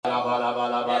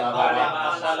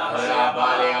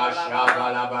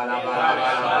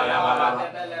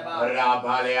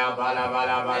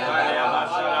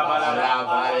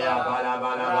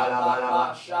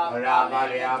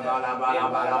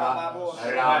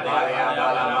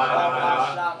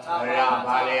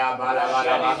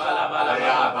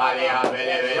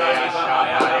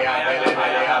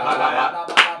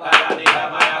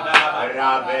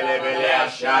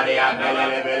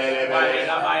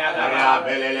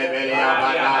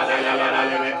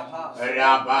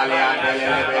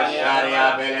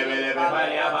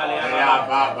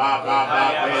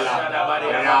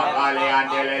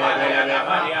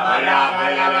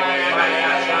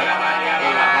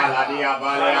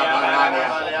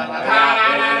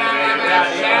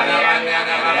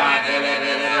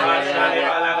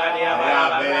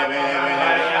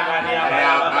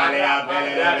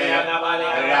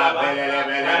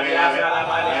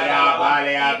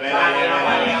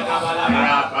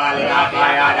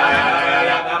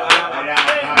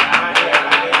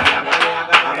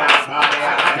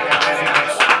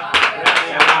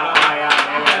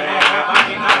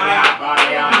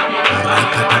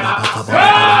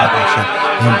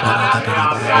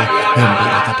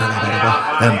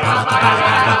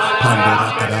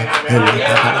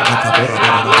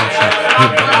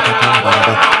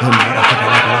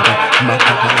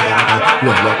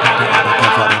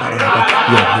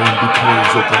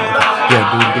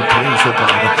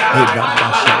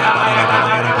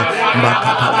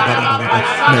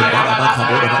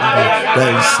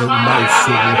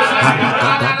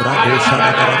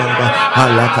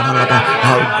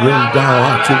How great thou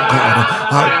art to God,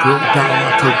 how great thou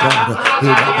art to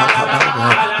God.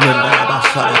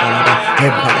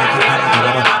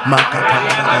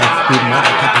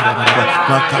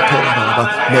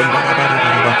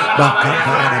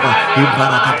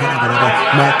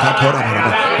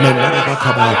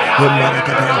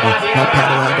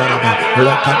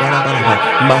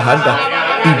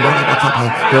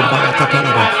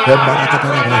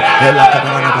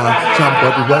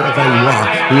 Somebody, wherever you are,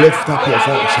 lift up your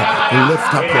voice,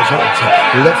 lift up your voice,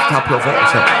 lift up your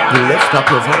voice, lift up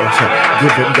your voice,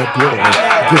 give him the glory,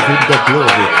 give him the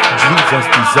glory. Jesus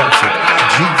deserves it,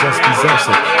 Jesus deserves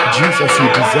it, Jesus you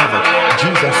deserve it,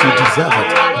 Jesus you deserve it,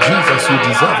 Jesus you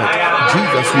deserve it,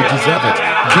 Jesus you deserve it,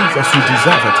 Jesus you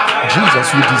deserve it, Jesus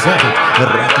you deserve it.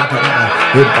 Rakataraba,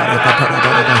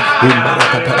 Ibarakataraba,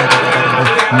 Ibarakataraba,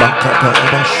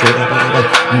 Makataraba, Shurabaraba,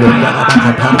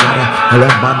 Nundarabakataraba,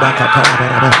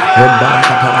 Lambandakataraba,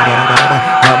 Imbarakataraba,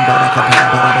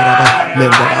 Ambarakataraba,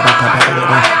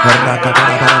 Mendarabakataraba,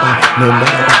 Rakataraba,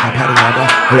 Mendarabakataraba,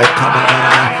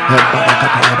 Lekabaraba,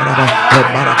 Imbarakataraba,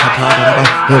 Imbarakataraba,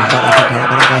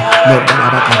 Imbarakataraba,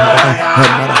 Mendarabakataraba,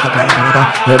 Imbarakataraba,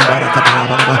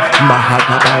 Imbarakataraba,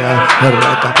 Mahatabaya,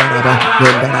 Rakataraba,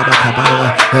 Mendarabakataraba,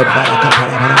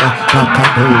 Imbarakataraba,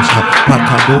 Pakadosha,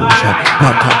 Pakadosha,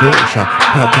 Pakadosha,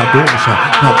 Pakadosha,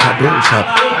 Pakadosha.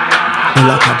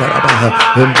 Lakadarabaha,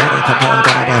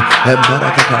 Embarakatarabaraha,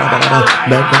 Embarakatarabaraha,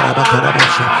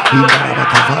 Membarakatarabasha,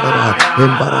 Imbarakatarabaha,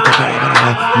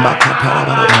 Embarakatarabaraha,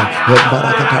 Makatarabaraha,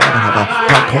 Embarakatarabaraha,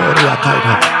 Patoria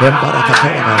Kaita,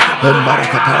 Embarakatarabaha,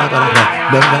 Embarakatarabaraha,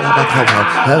 Membarabakava,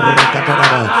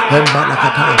 Erakatarabaha,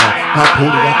 Embarakatarabaha,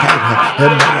 Papuria Kaita,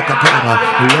 Embarakatarabaha,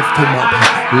 lift him up,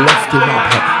 lift him up,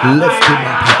 lift him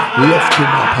up, lift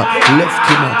him up, lift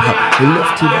him up,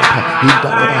 lift him up,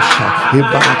 Imbarabasha,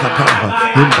 Imbarakatarabaha,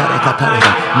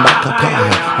 Imbarakataraba,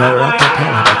 Makataya,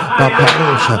 Rakataraba,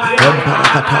 Paparosha,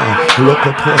 Emparakataya,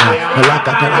 Lokotora,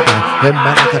 Lakataraba,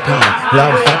 Embarakataya,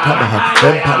 Lamfataba,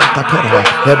 Emparakataraba,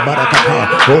 Embarakataya,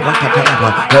 Orakataraba,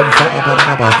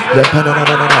 Emparabaraba,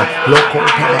 Lepanaraba,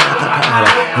 Lokotabarakatara,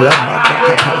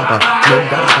 Lamakataraba,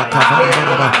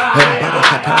 Embarakataraba,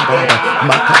 Embarakataraba,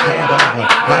 Makataraba,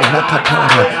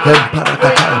 Alakataraba,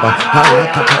 Emparakataraba,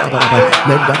 Alakataraba,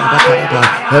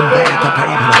 Mendarabakaraba,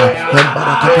 Embarakataraba,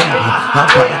 Embarakataraba,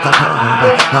 Embarakataraba,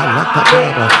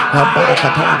 Alakataraba,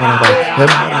 Embarakataraba,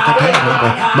 Embarakataraba,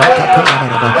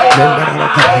 Makataraba,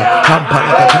 Mendarakataraba,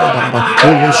 Embarakataraba,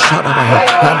 Ulushadaba,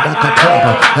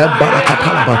 Andakataraba,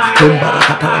 Embarakataraba,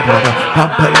 Embarakataraba,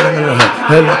 Pampelele,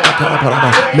 Elakataraba,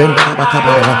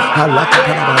 Mendarakataraba,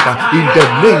 Alakataraba, in the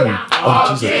name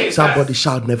of Jesus. Somebody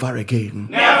shout never again.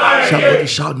 Somebody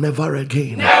shout never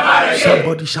again.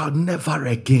 Somebody shout never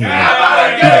again.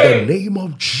 In the name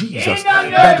of Jesus.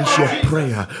 That is your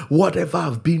prayer. Whatever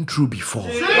I've been through before,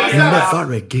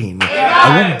 never again.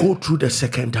 I won't go through the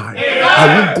second time. I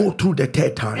won't go through the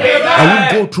third time. I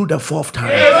won't go through the fourth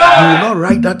time. You will not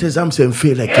write that exams and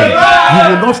fail again.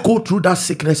 You will not go through that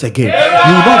sickness again.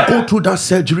 You will not go through that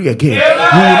surgery again.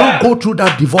 You will not go through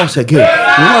that divorce again.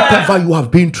 Whatever you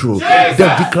have been through,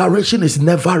 the declaration is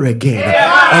never again.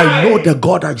 I know the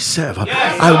God I serve.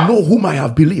 I know whom I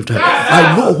have believed.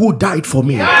 I know who died for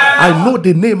me. I know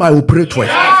the name I operate with.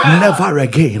 Never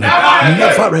again.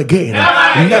 Never again.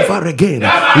 Never again.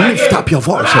 Lift up your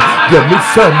voice. Your me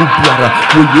family brother.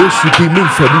 We used to be me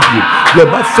family. Your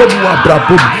my family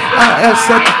brabum. I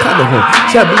said to Kanaho.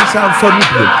 Say me some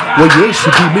family. We used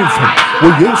to be me from. We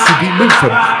used to be me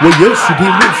from. We used to be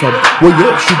me from. We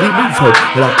used to be me from.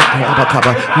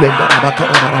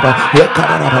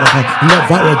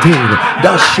 Never again.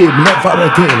 That shame. Never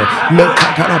again. There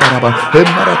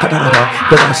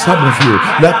are some of you.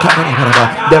 There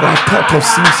are thoughts of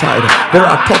suicide. There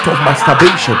are thoughts of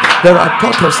masturbation. There are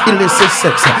thoughts of illicit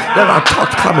sex. There are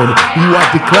thoughts coming. You are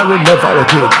declaring never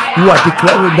again. You are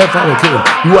declaring never again.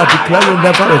 You are declaring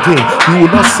never again. You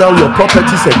will not sell your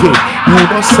properties again. You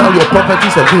will not sell your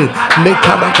properties again.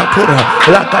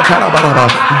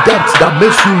 Debt that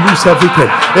makes you lose everything.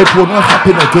 It will not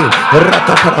happen again.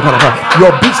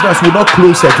 Your business will not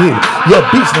close again. Your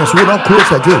business will not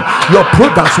close again. Your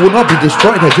products will not be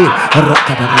destroyed again. Never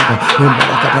again.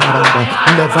 Never again.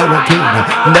 Never again.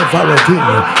 Never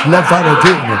again. Never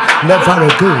again. Never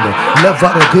again.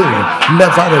 Never again.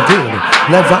 Never again.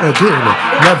 Never again.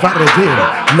 Never again.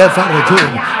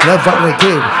 Never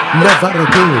again.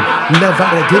 Never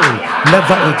again.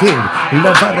 Never again.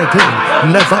 Never again.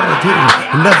 Never again.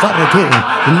 Never again.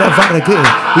 Never again.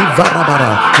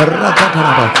 Ivarabara.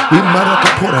 Rakataraba.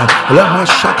 Imarakatura. Lama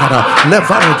Shakara.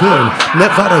 Never again.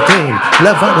 Never again.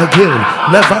 Never again.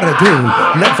 Never again.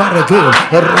 Never again.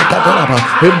 Rakataraba.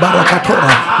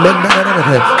 Imbarakatura.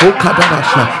 Nemerere.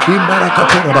 Ukadabasha.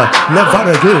 Imarakatura. Never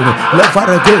again. Never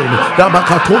again.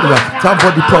 Ramakaturia.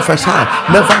 Somebody prophesy.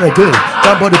 Never again.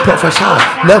 Somebody prophesy.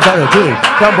 Never again.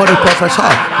 Somebody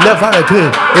prophesy. Never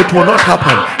again. It will not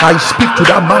happen. I speak to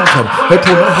that mountain. It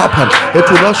will not happen. It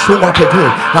will not show up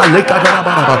again.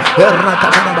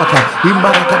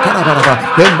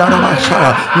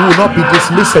 You will not be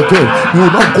dismissed again. You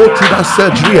will not go through that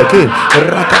surgery again.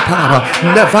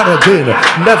 Never again.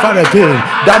 Never again.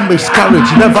 That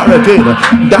miscarriage. Never again.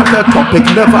 That topic.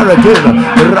 Never again.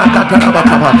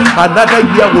 Another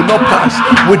year will not pass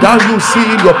without you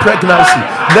seeing your pregnancy.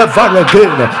 Never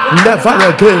again. Never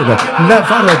again.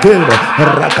 Never again.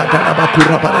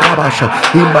 Rakatarabakurabasha.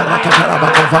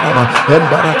 Imbarakatarabakaraba.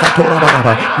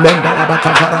 Embarakatorabara.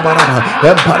 Mendarabakavarabara.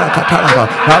 Embarakataraba.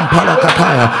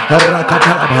 Amparakataya.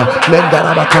 Rakataraba.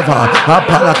 Mendarabakava.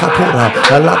 Ampalakatora.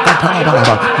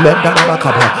 Lakatarabara.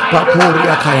 Mendarabakava.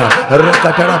 Papuriakaya.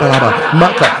 Rakatarabara.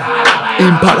 Maka.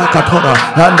 Impalakatora,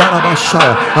 Andarabasha,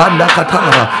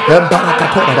 Andakataraba,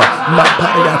 Embarakatoraba,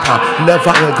 Mapariata,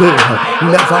 never again,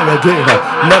 never again,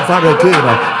 never again,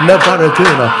 never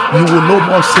again. You will no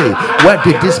more say, where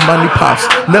did this money pass?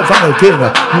 Never again.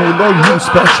 You will not lose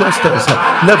precious things.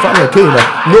 Never again.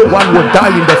 No one will die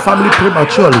in the family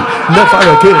prematurely. Never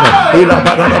again. You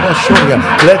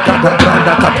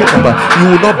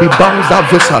will not be bound that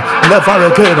visa. Never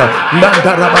again.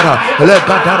 Mandarabara,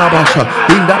 Lekatarabasha,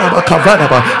 Indarabaka.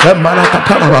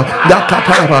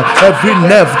 Every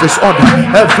nerve disorder,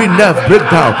 every nerve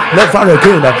breakdown, never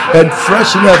again. And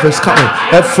fresh nerve is coming.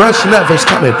 A fresh nerve is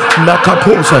coming.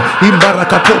 Nakatosa,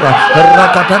 Imbarakatora,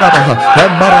 Rakataraba,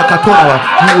 and Marakatora.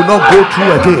 You will not go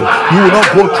through again. You will not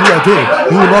go through again.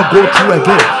 You will not go through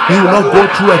again. You will not go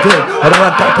through again.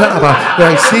 Rakataraba.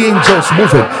 I see angels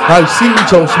moving. I see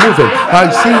angels moving. I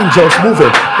see angels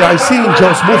moving. I see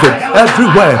angels moving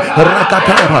everywhere.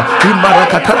 Rakataraba,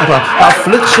 Imbarakataraba.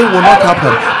 Affliction will not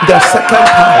happen the second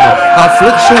time.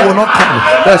 Affliction will not come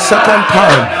the second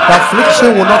time.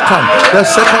 Affliction will not come the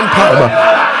second time.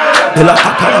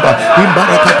 Ilakataraba,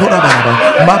 Imbarakatoraba,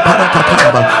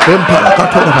 Maparakataraba,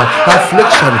 Imparakatoraba.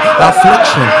 Affliction,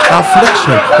 affliction,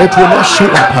 affliction. It will not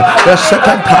show up the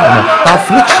second time.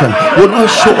 Affliction will not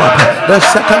show up the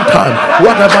second time.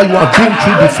 Whatever you have been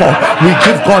through before, we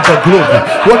give God the glory.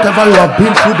 Whatever you have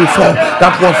been through before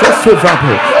that was not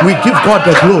favorable, we give God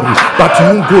the glory. But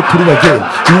you won't go through again.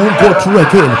 You won't go through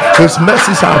again. His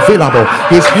mercies are available.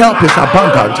 His help is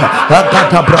abundant.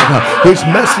 His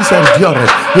mercies endure.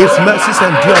 His mercies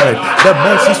endure it. The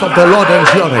mercies of the Lord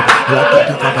endure it.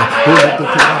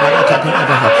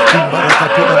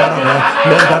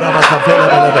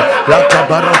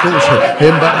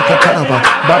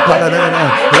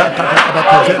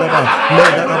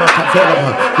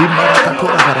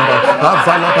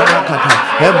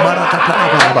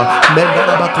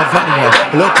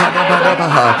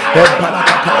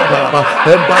 Embarakataraba,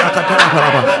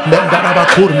 Embarakataraba, Mendaraba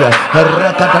Kuria,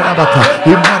 Rakatarabaka,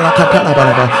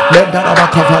 Imbarakataraba,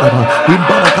 Mendarabakavaraba,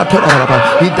 Imbarakataraba,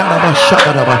 Idaraba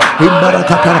Shakaraba,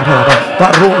 Imbarakataraba,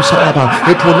 Barosaraba.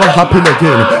 It will not happen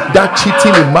again. That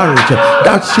cheating in marriage,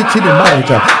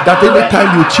 that anytime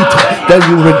you cheat, then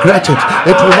you regret it.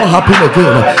 It will not happen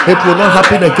again. It will not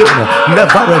happen again.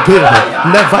 Never again.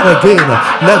 Never again.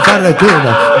 Never again.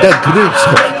 The grace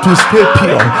to stay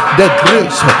pure. The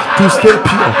grace to stay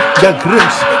pure. The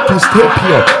grace to stay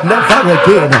pure. Never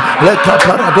again. Like a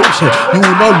paradox. You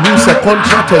will not lose a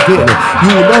contract again.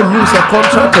 You will not lose a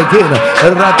contract again.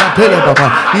 Ragatelebaba,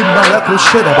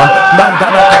 Imalakushedaba,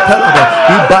 Mandarakatelaba,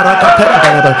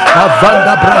 Ibarakatelaba,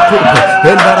 Avanda Brakuta,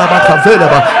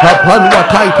 Endarabakavelaba, Apalua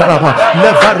Taitaraba.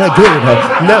 Never again.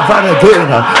 Never again.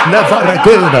 Never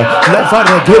again. Never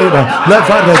again.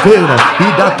 Never again.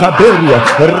 Ida Kaberia,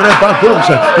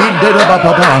 Rebagosa,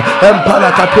 Inderababa,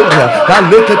 Empalakatoria,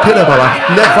 Aleketeleba.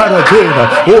 Never again.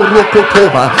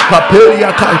 Orokotoba,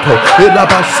 Paperia Kaito,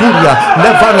 Elabasuria.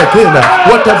 Never again.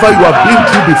 Whatever you have been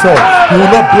through before, you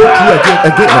will not go through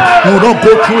again. You will not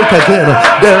go through it again.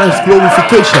 There is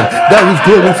glorification. There is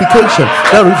glorification.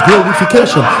 There is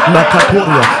glorification.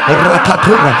 Nakatoria,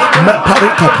 Rakatora,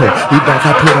 Maparikato,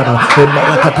 Ibakatora,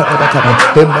 Emarakatarabakaba,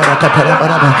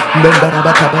 Emarakatarababa,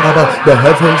 Mendarabakabaraba. The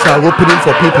heavens are opening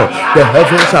for people. The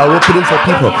heavens are opening for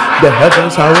people. The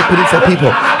heavens are opening for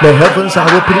people. The heavens are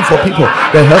opening for people.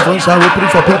 The heavens are opening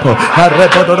for people.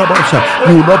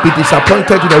 You will not be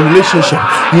disappointed in a relationship.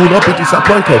 You will not be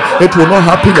disappointed. It will not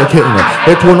happen again.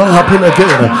 It will not happen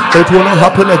again. It will not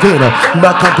happen again.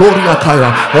 Makatoria Kaya,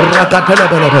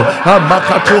 Rakatelebelebe,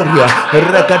 Makatoria,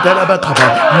 Rakadelebekaba,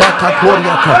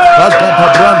 Makatoria Ka, Agata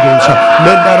Brandus,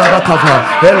 Mendarabakava,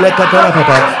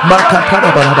 Elekatarababa,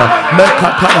 Makatarababa,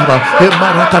 Mekataraba,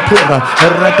 Emarakatura,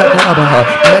 Rakataraba,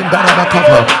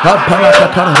 Mendarabakava,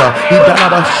 Apalakataraba,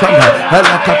 Idarabashana,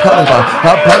 Elakataraba,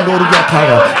 Apaloria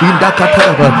Kara,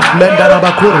 Indakataraba,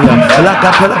 Mendarabakuria,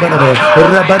 Lakatarababa,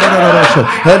 Rabadarabasha,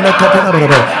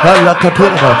 Elakatarababa,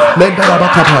 Alakaturaba,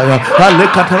 Mendarabakapaya,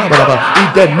 Alekatarababa, in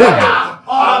the name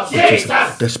of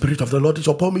Jesus. The Spirit of the Lord is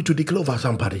upon me to declare over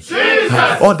somebody.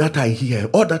 All that I hear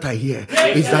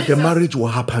is that the marriage will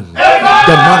happen. The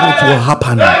marriage will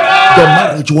happen. The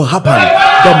marriage will happen.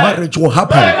 The marriage will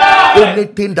happen.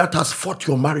 Anything that has fought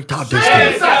your marital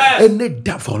destiny, any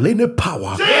devil, any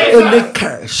power, any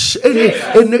curse, any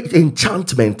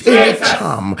enchantment, any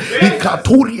charm,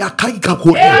 ikatoria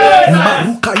kaikakoria,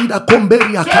 marukaida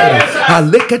komberia kaira,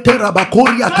 aleketera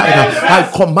bakoria kaira, I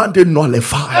command it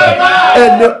nullified.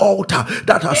 Any altar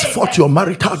that has fought your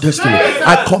marital destiny,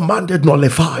 I command it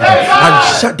nullified. I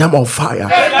set them on fire.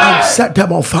 I set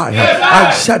them on fire.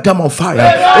 I set them on fire.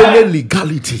 Any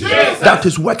legality that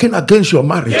is working against your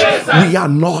marriage, we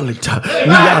annul it.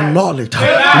 We annul it.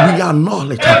 We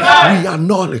annul it. We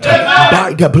annul it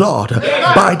by the blood.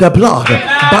 By the blood.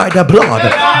 By the blood.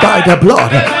 By the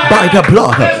blood. By the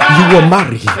blood. You will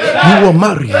marry. You will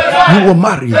marry. You will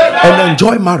marry and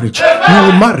enjoy marriage. You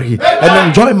will marry and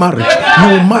enjoy marriage. You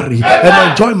will marry and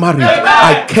enjoy marriage.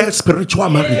 I curse spiritual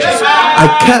marriages.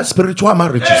 I curse spiritual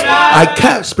marriages. I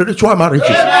curse spiritual marriages.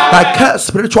 I curse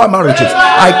spiritual marriages.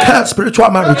 I curse spiritual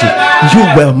marriages. You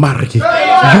will marry.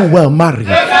 You will marry.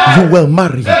 You will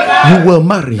marry. You will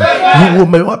marry. You will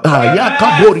marry.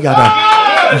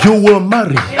 You will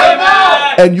marry.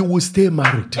 And you will stay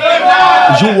married.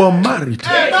 You will married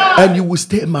and you will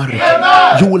stay married.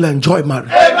 You will enjoy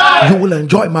marriage. You will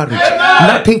enjoy marriage.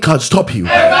 Nothing can stop you.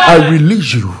 I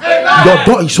release you. Your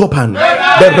door is open.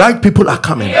 The right people are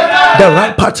coming. The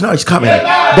right partner is coming.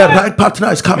 The right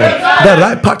partner is coming. The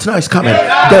right partner is coming.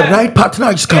 The right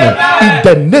partner is coming. In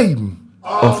the name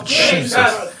of Jesus.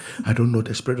 I don't know,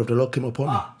 the Spirit of the Lord came upon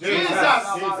me.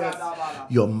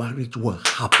 Your marriage will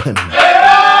happen.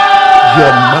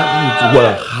 Your marriage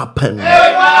will happen.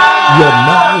 Your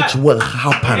marriage will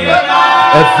happen.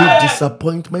 Every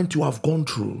disappointment you have gone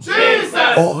through,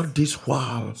 all this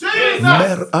while,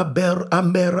 mer aber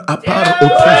amer apar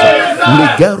otuza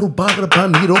legeru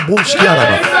barbaniro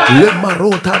boskiaraba le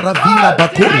marota ravina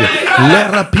bakoria le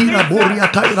rapira boria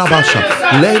kairabasha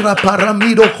le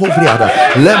raparamido kovriada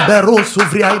le bero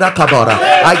suvriaida kabara.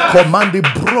 I command it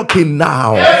broken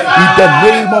now in the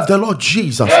name of the Lord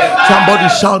Jesus. Somebody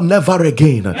shout never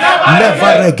again,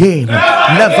 never again,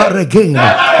 never again,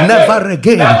 never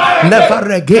again,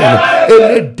 never again.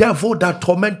 Any devil that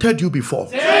tormented you before,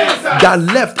 that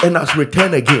left and has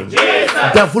returned again,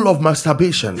 devil of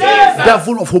masturbation,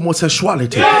 devil of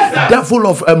homosexuality, devil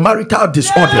of marital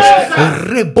disorders,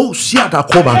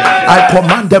 I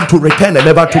command them to return and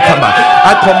never to come back.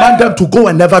 I command them to go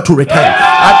and never to return.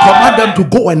 I command them to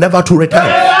go and never to return.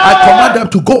 I command them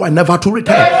to go and never to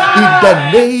return. In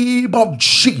the name of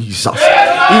Jesus.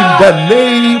 In the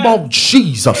name of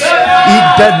Jesus.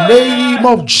 In the name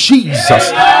of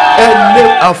Jesus. Any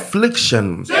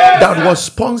affliction that was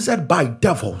sponsored by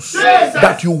devils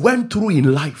that you went through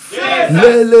in life,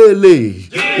 any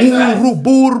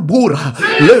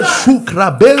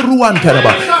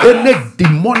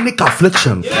demonic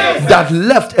affliction that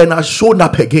left and has shown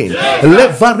up again,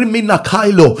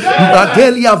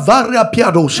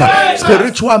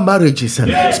 spiritual marriages,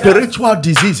 spiritual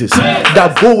diseases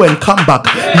that go and come back,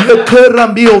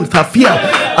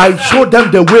 I show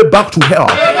them the way back to hell.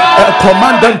 I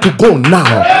command them to go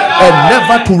now and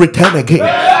never to return again.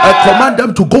 I command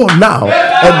them to go now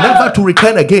and never to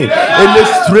return again. Any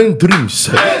strange dreams,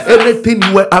 anything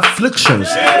you were afflictions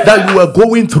that you were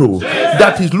going through,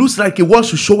 that it looks like it wants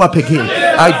to show up again,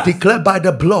 I declare by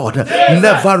the blood,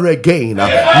 never again,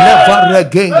 never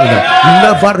again,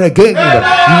 never again,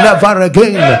 never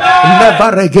again,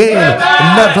 never again,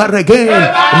 never again,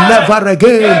 never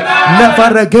again,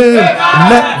 never again,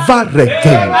 never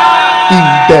again. In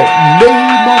the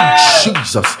name of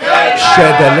Jesus,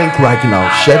 share the link right now.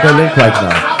 Share the link right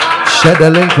now. Share the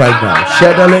link right now.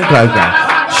 Share the link right now.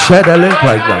 Share the link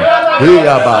right now. Hey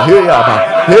Abba, hey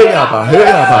Abba, hey Abba, hey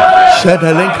Abba. Share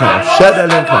the link now. Share the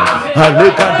link now. Share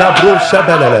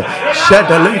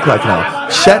the link right now.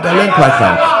 Share the link right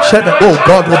now. Share the. Oh,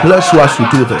 God will bless you as you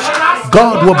do this.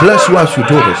 God will bless you as you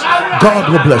do this. God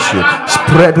will bless you.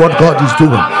 Spread what God is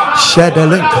doing. Share the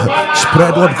link.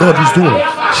 Spread what God is doing.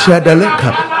 Share the link.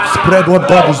 Spread what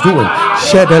God is doing.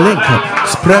 Share the link.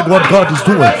 Spread what God is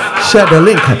doing. Share the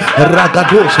link.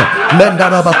 Ragadosha,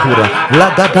 Mendarabakura,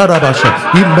 Lagatarabasha,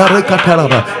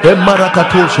 Imarakataraba,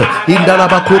 Emarakatosha,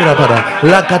 Indarabakurabara,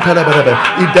 Lagatarabara.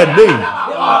 In the name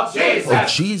of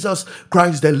Jesus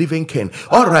Christ, the living King.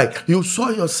 All right, you saw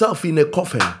yourself in a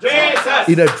coffin.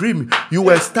 In a dream, you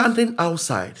were standing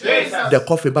outside the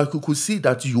coffin, but you could see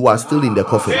that you are still in the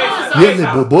coffin.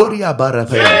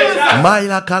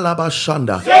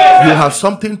 You have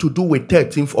something to do with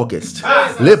 13th August.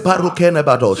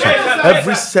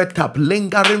 Every setup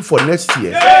lingering for next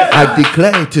year, I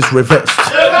declare it is reversed.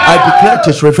 I declare it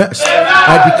is reversed.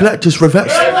 I declare it is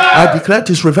reversed. I declare it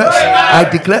is reversed. I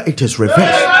declare it is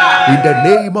reversed. In the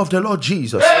name of the Lord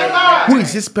Jesus. Who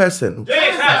is this person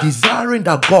desiring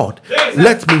that God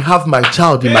let me have my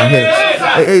child in my hands?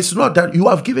 It's not that you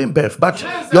have given birth, but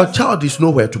your child is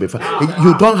nowhere to be found.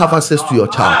 You don't have access to your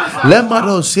child.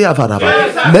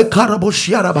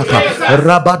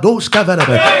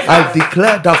 I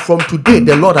declare that from today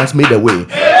the Lord has made a way. From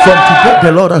today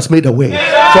the Lord has made a way.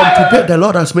 From today the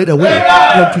Lord has made a way.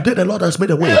 From today the Lord has made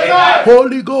a way.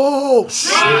 Holy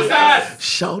Ghost,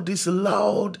 shout this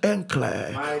loud and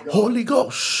clear. Holy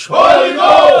Ghost, Holy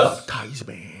Ghost, baptize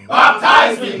me.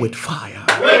 Baptize me with fire,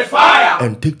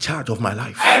 and take charge of my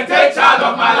life. In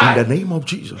the name of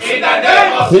Jesus. In the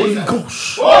name of Holy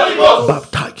Ghost,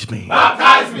 baptize me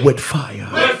with fire,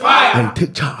 and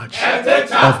take charge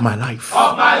of my life.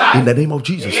 In the name of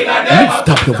Jesus. Lift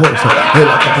up your voice.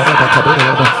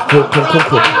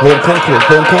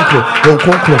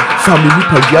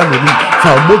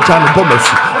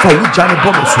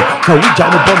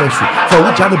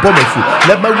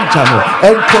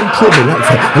 And control my life.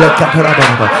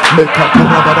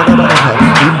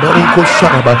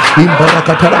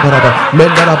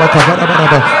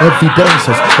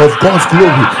 Evidences of God's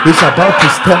glory is about to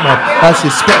stand up as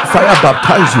His fire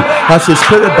baptize you, as His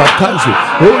Spirit baptize you.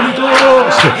 Holy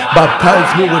Ghost, baptize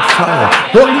me with fire.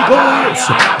 Holy Ghost,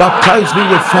 baptize me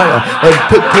with fire and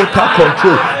take total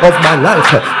control of my life.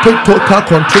 Take total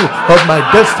control of my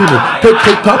destiny. Take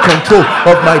total control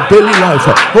of my daily life.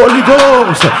 Holy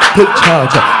Ghost, take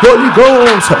charge. Holy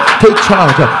Ghost, take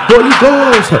charge. Holy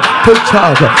Ghost, take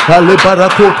charge.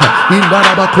 Alebarakota,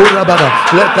 Indarabakorabara,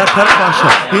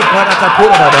 Lekatarabasha,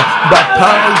 Iparakatorabara.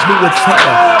 Baptize me with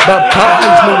fire.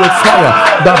 Baptize me with fire.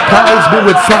 Baptize me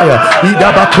with fire.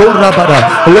 Idabakorabara,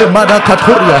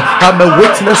 Lemadakatoria. I'm a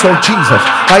witness of Jesus.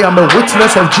 I am a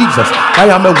witness of Jesus. I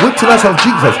am a witness of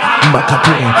Jesus.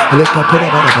 Makatora,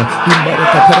 Lekatorabara,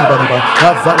 Imarakatorabara,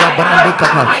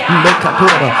 Avalabrandekata,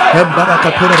 Lekatora,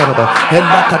 Embarakatorabara,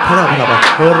 Endakatorabara,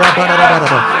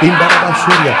 Orabarabara,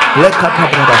 Indarabashuria,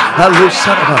 Lekatabara,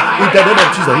 Alusaraba. In the name of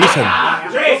Jesus, listen.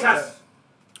 Jesus.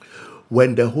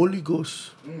 When the Holy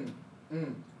Ghost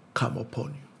come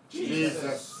upon you,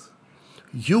 Jesus,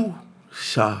 you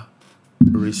shall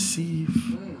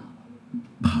receive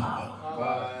power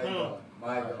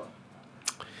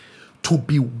to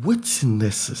be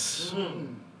witnesses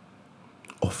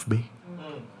of me.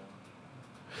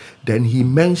 Then he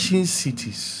mentions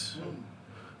cities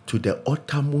to the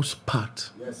uttermost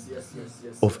part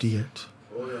of the earth.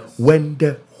 When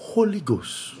the Holy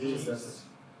Ghost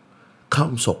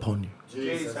comes upon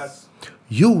you,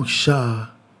 you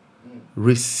shall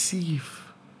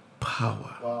receive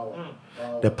power.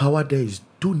 The power there is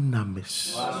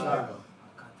dunamis.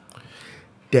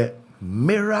 The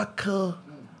miracle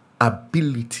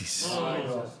abilities.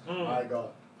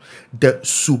 The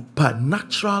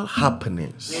supernatural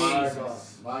happenings.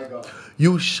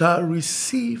 You shall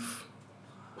receive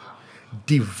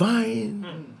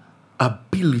divine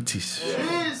abilities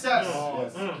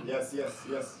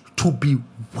to be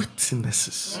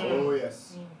witnesses.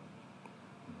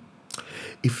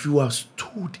 If you are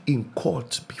stood in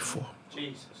court before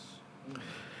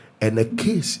and a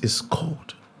case is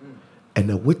called and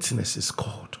a witness is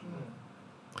called,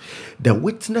 the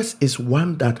witness is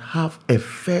one that have a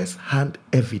first-hand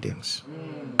evidence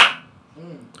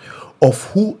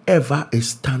of whoever is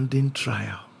standing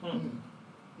trial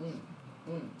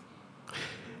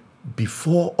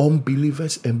before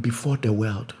unbelievers and before the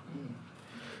world.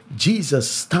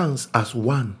 Jesus stands as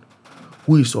one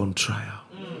who is on trial,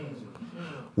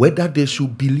 whether they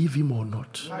should believe him or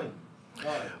not.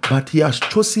 But he has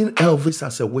chosen Elvis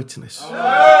as a witness.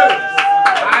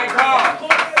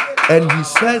 And he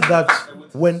said that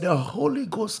when the Holy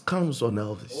Ghost comes on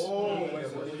Elvis,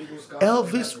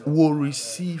 Elvis will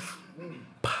receive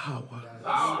power.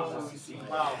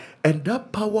 And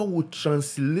that power will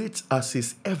translate as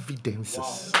his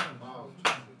evidences.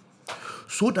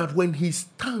 So that when he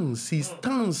stands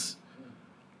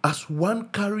as one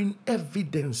carrying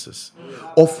evidences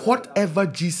of whatever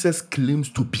Jesus claims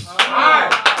to be.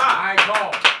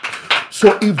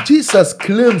 So if Jesus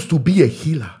claims to be a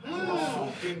healer,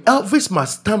 Elvis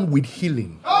must stand with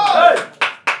healing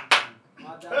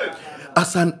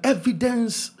as an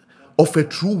evidence of a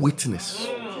true witness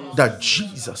that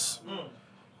Jesus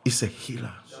is a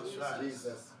healer.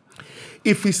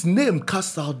 If his name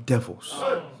casts out devils,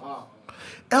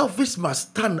 Elvis must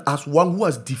stand as one who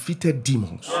has defeated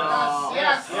demons,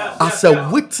 as a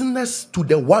witness to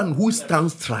the one who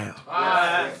stands trial,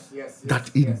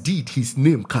 that indeed his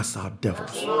name casts out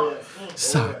devils.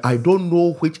 Sir, I don't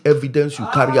know which evidence you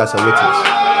carry as a witness.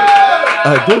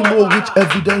 I don't know which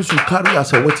evidence you carry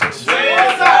as a witness.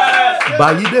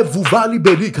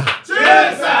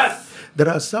 There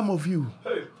are some of you,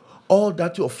 all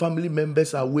that your family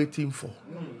members are waiting for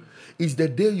is the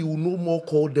day you will no more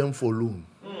call them for loan.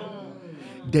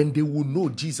 Then they will know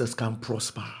Jesus can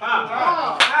prosper.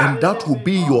 And that will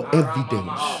be your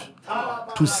evidence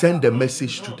to send a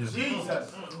message to them.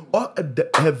 Or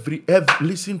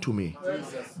listen to me.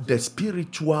 The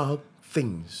spiritual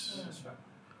things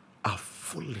are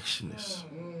foolishness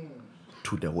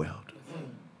to the world.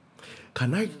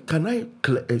 Can I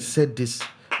set this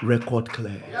record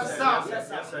clear? Yes,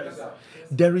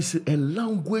 there is a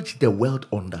language the world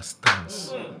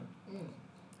understands.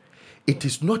 It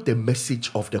is not the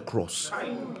message of the cross.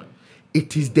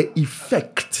 It is the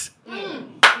effect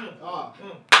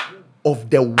of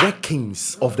the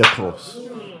workings of the cross.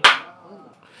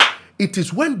 It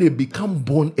is when they become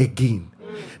born again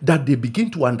that they begin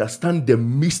to understand the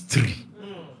mystery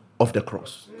of the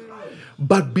cross.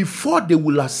 But before they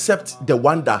will accept the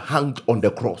one that hung on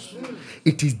the cross,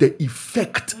 it is the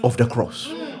effect of the cross.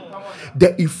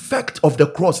 The effect of the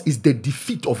cross is the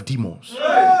defeat of demons.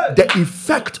 The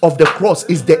effect of the cross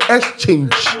is the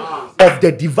exchange of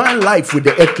the divine life with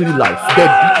the earthly life.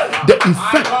 The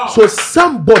effect. So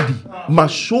somebody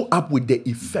must show up with the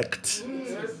effect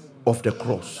of the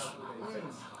cross.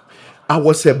 I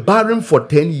was a barren for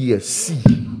 10 years. See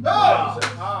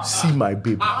my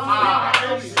baby.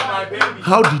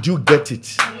 How did you get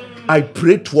it? I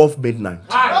prayed 12 midnight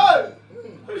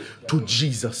to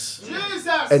Jesus,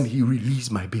 and he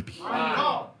released my baby.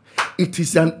 It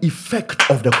is an effect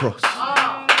of the cross.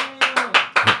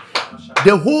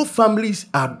 The whole family,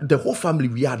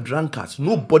 we are drunkards.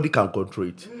 Nobody can control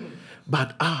it.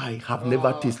 But I have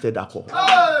never tasted alcohol.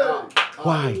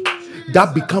 Why?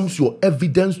 That becomes your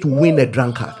evidence to win a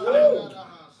drunkard.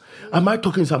 Am I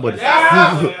talking to somebody?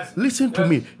 Yes. Listen to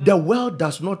me. The world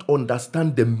does not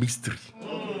understand the mystery.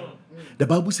 The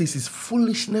Bible says it's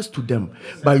foolishness to them.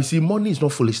 But you see, money is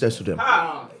not foolishness to them.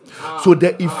 So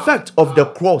the effect of the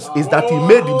cross is that he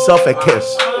made himself a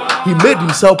curse. He made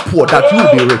himself poor that you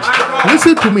will be rich.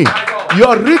 Listen to me.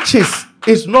 Your riches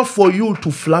is not for you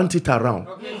to flaunt it around.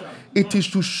 It is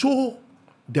to show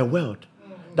the world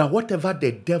that whatever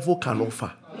the devil can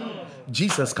offer,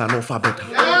 Jesus can offer better.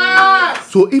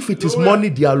 So if it is money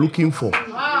they are looking for,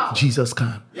 Jesus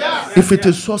can. If it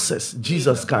is sources,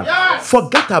 Jesus can.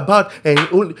 Forget about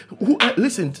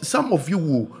listen. Some of you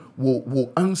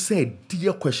will answer a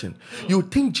dear question. You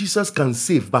think Jesus can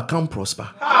save but can't prosper?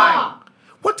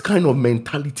 What kind of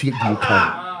mentality do you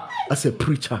carry as a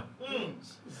preacher?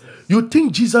 You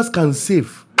think Jesus can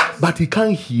save but he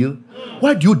can't heal?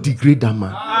 Why do you degrade that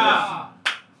man?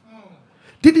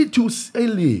 Didn't you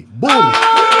say,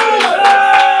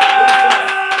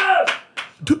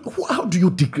 how do you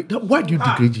degrade? Why do you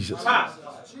degrade Jesus?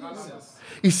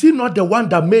 Is he not the one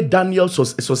that made Daniel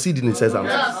succeed in his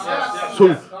exams?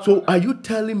 So are you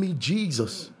telling me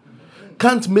Jesus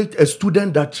can't make a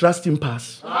student that trusts him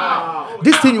pass?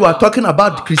 This thing you are talking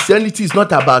about, Christianity, is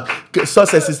not about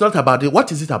success. It's not about it.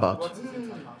 What is it about?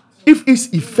 If its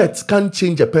effects can't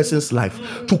change a person's life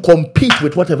to compete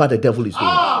with whatever the devil is doing,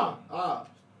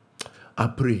 I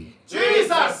pray.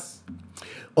 Jesus.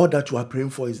 All that you are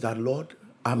praying for is that, Lord,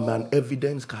 I'm an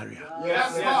evidence carrier.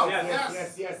 Yes.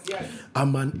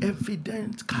 I'm an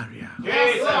evidence carrier.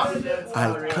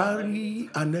 I carry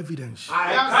an evidence.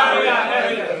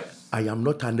 I am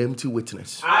not an empty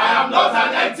witness.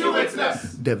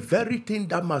 The very thing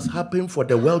that must happen for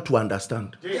the world to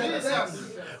understand.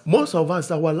 Most of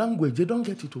us, our language, they don't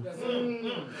get it.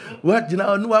 What you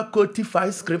know, no codify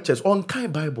scriptures on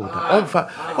kind Bible. On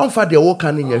fa the walk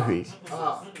in your way.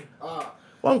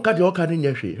 On ka the walk in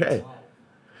your way.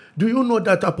 Do you know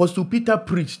that Apostle Peter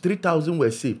preached, 3,000 were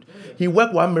saved? He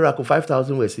worked one miracle,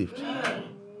 5,000 were saved.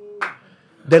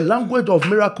 The language of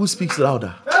miracle speaks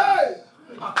louder.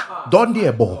 Don't be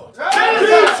a ball.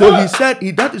 So he said,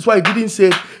 that is why he didn't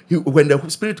say, when the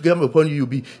Spirit came upon you,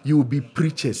 you will be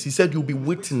preachers. He said, you'll be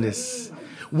witness.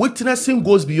 Witnessing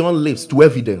goes beyond lips to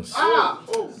evidence.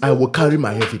 I will carry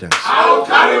my evidence.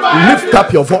 Lift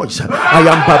up your voice. I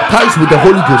am baptized with the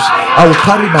Holy Ghost. I will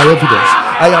carry my evidence.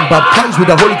 I am baptized with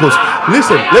the Holy Ghost.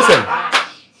 Listen.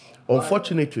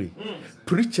 Unfortunately,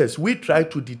 preachers, we try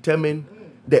to determine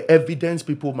the evidence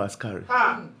people must carry.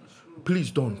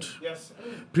 Please don't.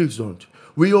 Please don't.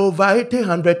 We are over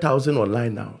 100,000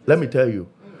 online now. Let me tell you,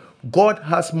 God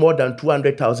has more than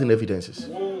 200,000 evidences.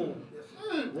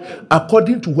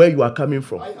 According to where you are coming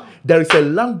from, there is a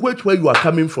language where you are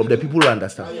coming from that people will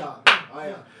understand.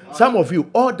 Some of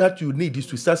you, all that you need is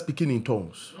to start speaking in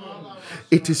tongues.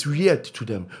 It is weird to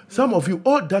them. Some of you,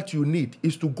 all that you need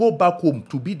is to go back home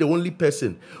to be the only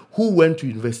person who went to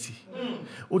university.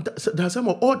 There's some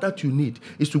of all that you need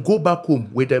is to go back home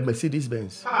with a Mercedes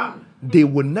Benz. They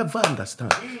will never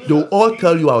understand. They will all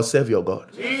tell you, I'll serve your God.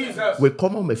 With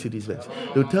common Mercedes Benz,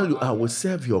 they'll tell you, I will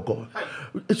serve your God.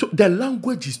 So the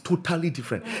language is totally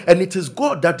different. And it is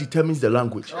God that determines the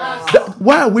language.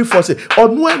 Why are we forcing? I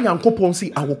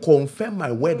will confirm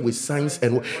my word with signs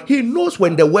and wonders. He knows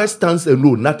when the word stands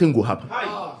alone, nothing will happen.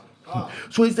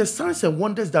 So it's the signs and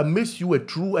wonders that makes you a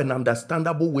true and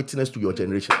understandable witness to your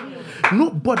generation.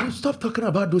 Nobody stop talking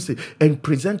about those things and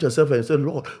present yourself and say,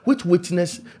 Lord, which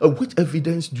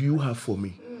evidence do you have for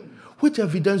me? Which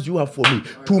evidence do you have for me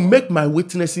to make my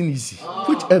witnessing easy?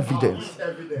 Which evidence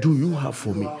do you have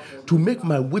for me to make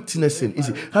my witnessing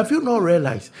easy? Have you not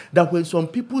realized that when some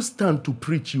people stand to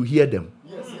preach, you hear them?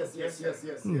 Yes.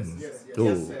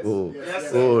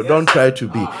 Don't try to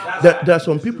be. There are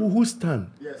some people who stand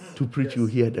to preach, you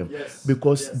hear them.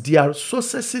 Because their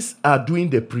successes are doing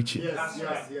the preaching.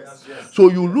 So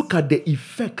you look at the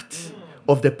effect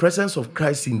of the presence of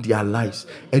Christ in their lives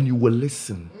and you will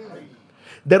listen.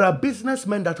 There are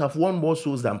businessmen that have won more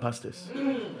souls than pastors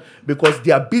because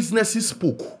their businesses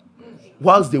spoke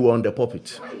whilst they were on the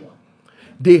pulpit.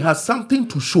 They have something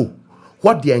to show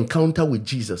what their encounter with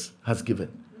Jesus has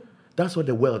given. That's what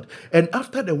the world. And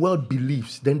after the world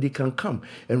believes, then they can come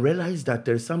and realize that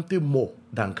there's something more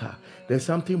than car. There's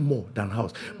something more than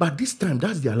house. But this time,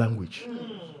 that's their language.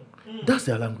 That's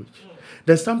their language.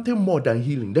 There's something more than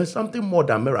healing. There's something more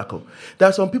than miracle. There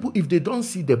are some people, if they don't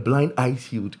see the blind eyes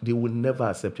healed, they will never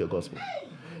accept your gospel.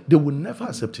 They will never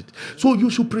accept it. So you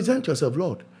should present yourself,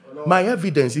 Lord. My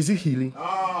evidence, is it healing?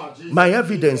 My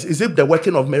evidence, is it the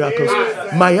working of miracles?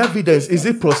 My evidence, is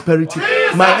it prosperity?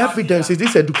 My evidence, is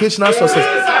this educational success?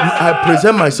 I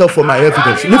present myself for my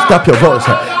evidence. Lift up your voice.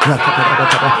 I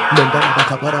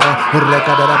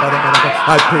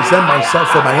present myself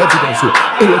for my evidence.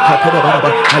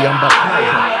 I am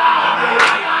baptized.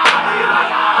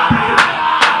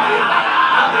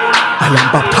 I am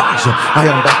baptized. baptized. I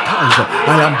am baptized.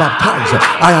 I am baptized.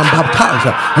 I am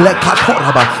baptized.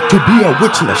 Lekatoraba, to be a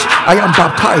witness. I am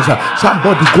baptized.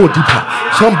 Somebody go deeper.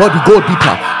 Somebody go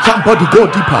deeper. Somebody go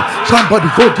deeper. Somebody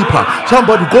go deeper.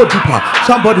 Somebody go deeper.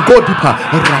 Somebody go deeper.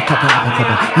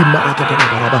 Rakataraba,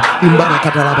 Imarakataraba,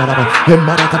 Imarakataraba,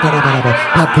 Imarakataraba,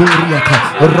 Paturiaka,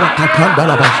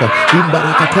 Rakatandalabasha,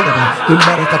 Imarakataraba,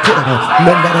 Imarakataraba,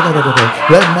 Mendarada,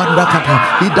 Lemandakata,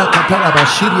 Idakataraba,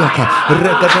 Shiriaka,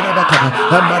 Rekataraba,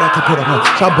 Imarakataraba.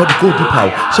 Somebody go deeper.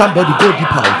 Somebody go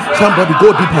deeper. Somebody go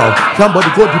deeper. Somebody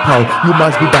go deeper. You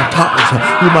must be baptized.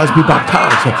 You must be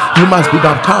baptized. You must be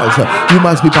baptized. You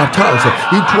must be baptized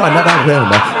into another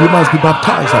realm. You must be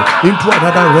baptized into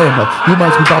another realm. You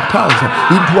must be baptized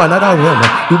into another realm.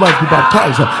 You must be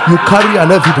baptized. You carry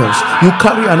an evidence. You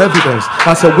carry an evidence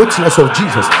as a witness of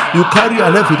Jesus. You carry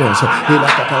an evidence.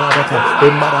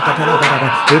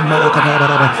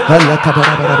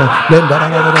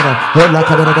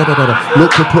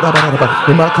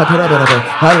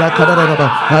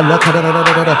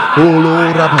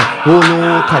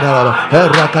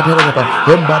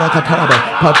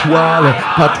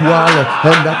 Patuale,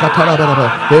 and the Catarabaraba,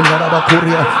 and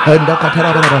Narabacuria, and the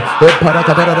Catarabaraba, and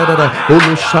Paracatarabaraba,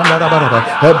 Ulushanarabaraba,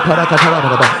 and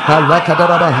Paracatarabaraba,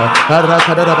 Alacadarabaha,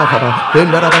 Aracadarabaha, and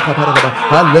Narabacaparaba,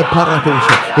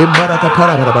 Aleparatusa, in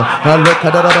Maracatarabaraba,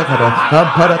 Alecadarabaca, and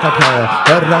Paracataya,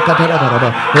 and Racatarabaraba,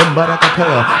 and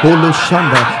Maracataya,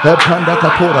 Ulushanda, and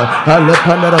Pandacatura,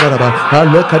 Alepandarabaraba,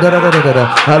 Alecadarabaraba,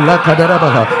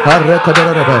 Alacadarabaha,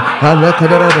 Arecadarabaraba,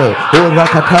 Alecadarabaraba,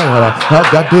 Urakatara,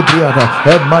 Agadibriana,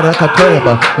 and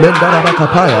Maracataba,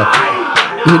 Mendarabacapaya.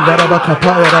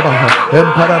 Indarabakapaya Rabaha,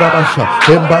 Emparabasha,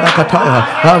 Embarakataya,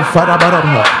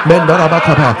 Amfarabarabha,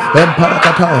 Mendarabakapa,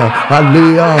 Emparakataya,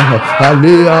 Aliyah,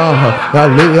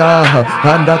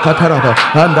 Andakataraba,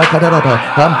 Amparaba,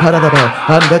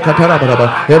 Andakataraba,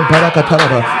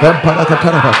 Emparakataraba,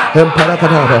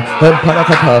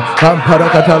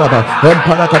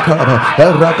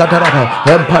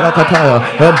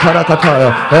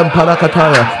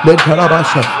 Emparakataya,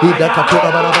 Mentarabasha,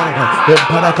 Idakaturaba,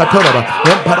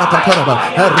 Imparacataraba,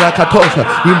 Rakatosha,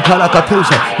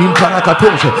 Imparacatosha, Imparacata,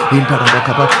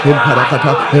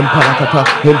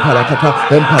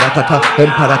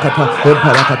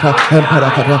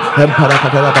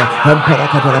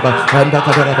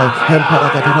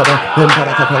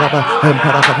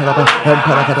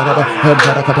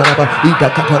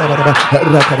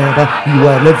 you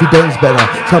are an evidence bearer.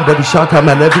 Somebody shout, I'm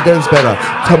an evidence bearer.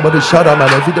 Somebody shout, I'm an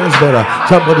evidence bearer.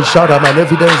 Somebody shout, I'm an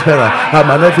evidence bearer. I'm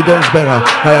an evidence bearer.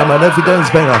 I am an evidence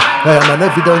bearer. I am an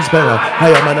evidence bearer. I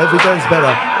am an evidence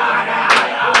bearer.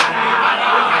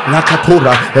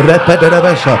 Nakatura,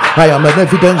 Repederabesha. I am an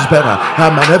evidence bearer. I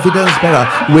am an evidence bearer.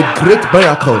 With great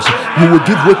miracles, you will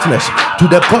give witness to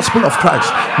the gospel of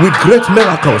Christ. With great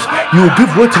miracles, you will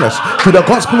give witness to the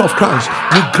gospel of Christ.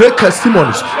 With great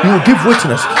testimonies, you will give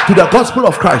witness to the gospel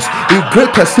of Christ. With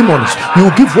great testimonies, you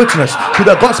will give witness to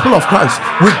the gospel of Christ.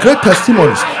 With great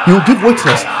testimonies, you will give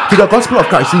witness to the gospel of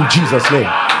Christ in Jesus' name.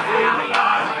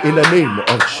 In the name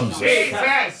of Jesus.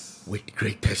 With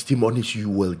great testimonies, you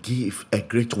will give a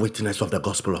great witness of the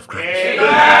gospel of Christ.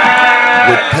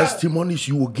 Amen. With testimonies,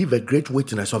 you will give a great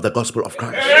witness of the gospel of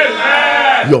Christ.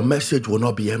 Amen. Your message will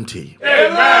not be empty.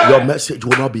 Amen. Your message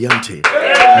will not be empty.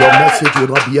 Amen. Your message will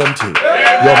not be empty.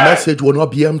 Amen. Your message will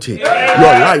not be empty. Amen.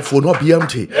 Your life will not be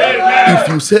empty. Amen. If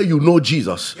you say you know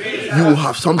Jesus, you will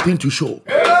have something to show.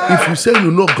 If you say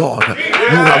you know God,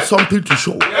 you have something to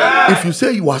show. If you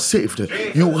say you are saved,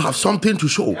 you will have something to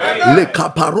show. You will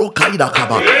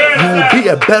be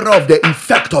a bearer of the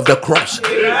effect of the cross. You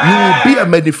will be a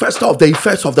manifester of the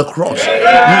effects of the cross. You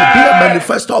will be a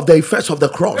manifester of the effects of the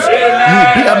cross. You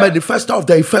will be a manifester of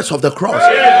the effects of the cross.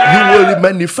 You will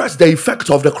manifest the effects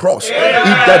of the cross in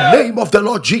the name of the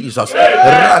Lord Jesus.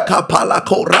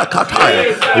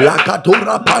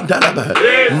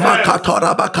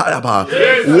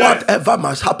 Whatever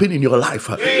must happen in your life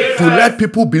to let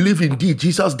people believe indeed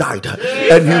Jesus died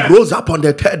and he rose up on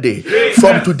the third day.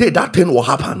 From today, that thing will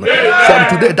happen. From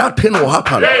today, that thing will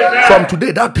happen. From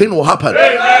today, that thing will happen.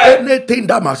 Anything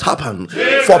that must happen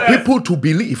for people to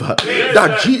believe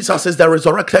that Jesus is the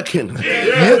resurrected King,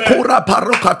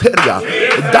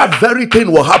 that very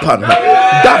thing will happen.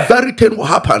 That very thing will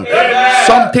happen.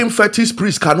 Something fetish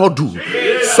priests cannot do.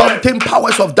 Something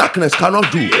powers of darkness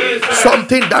cannot do.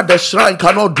 Something that the shrine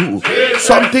cannot do.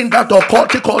 Something that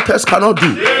occultic altars cannot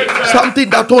do. Something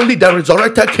that only the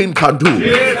resurrected King can do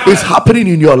is happening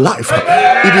in your life.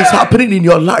 It is happening in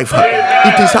your life.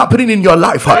 It is happening in your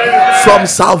life. From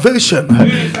salvation,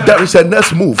 there is a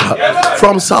next move.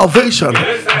 From salvation,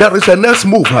 there is a next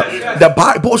move. The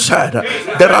Bible said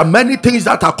there are many things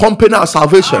that accompany our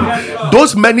salvation.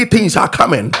 Those many things are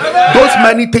coming. Those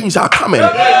many things are coming.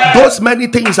 Those many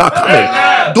things are coming.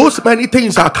 Those many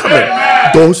things are coming.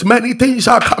 Those many things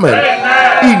are coming.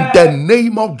 In the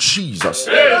name of Jesus.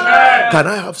 Can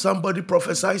I have somebody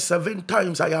prophesy 7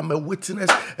 times? I am a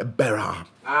witness bearer.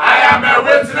 I am a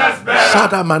witness bearer.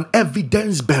 Shout, I'm an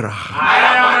evidence bearer. I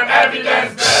am an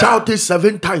evidence bearer. Shout it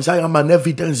 7 times. I am an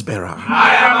evidence bearer.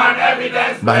 I am an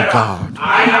evidence bearer. My God.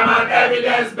 I am an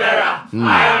evidence bearer.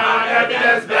 I am an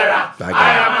evidence bearer. My God.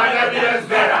 I am an evidence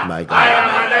bearer. My God. I am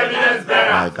an evidence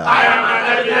bearer. My God. I am an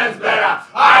evidence bearer.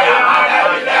 I am an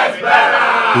evidence bearer.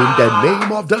 In the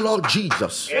name of the Lord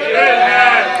Jesus,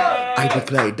 Amen. I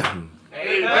declare it done.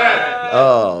 Amen.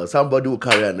 Oh, somebody will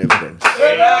carry an evidence.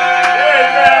 Amen.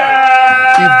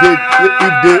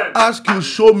 If they ask you,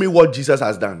 show me what Jesus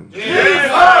has done,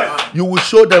 Jesus. you will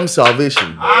show them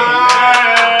salvation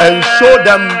and show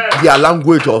them their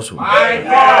language also.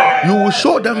 You will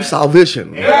show them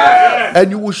salvation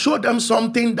and you will show them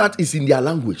something that is in their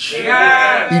language.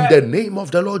 In the name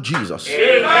of the Lord Jesus,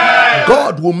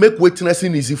 God will make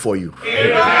witnessing easy for you.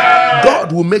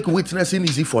 God will make witnessing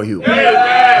easy for you.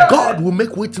 God will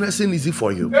make witnessing easy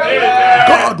for you.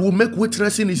 God will make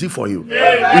witnessing easy for you. If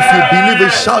you believe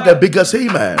it, shout the biggest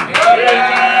amen.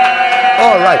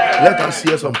 All right, let us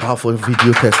hear some powerful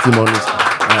video testimonies.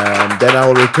 Then I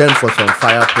will return for some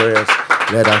fire prayers.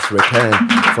 Let us return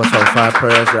for some fire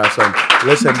prayers. There are some.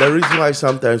 Listen, the reason why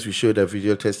sometimes we show the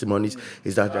video testimonies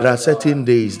is that there are certain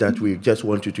days that we just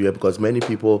want you to hear, because many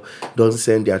people don't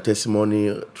send their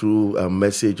testimony through a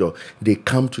message, or they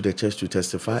come to the church to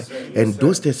testify. And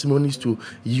those testimonies too,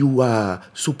 you are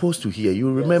supposed to hear.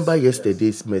 You remember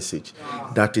yesterday's message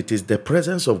that it is the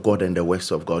presence of God and the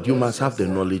works of God. You must have the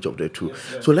knowledge of the two.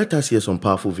 So let us hear some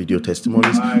powerful video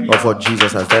testimonies of what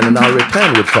Jesus has done, and I'll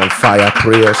return with some fire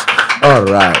prayers. All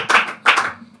right.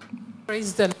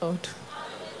 Praise the Lord.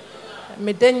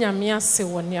 Medenya miase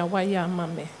wonia waya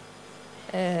mame.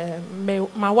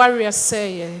 My warrior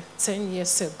say 10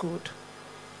 years ago.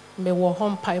 Me wo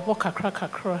hom paibo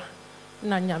kakra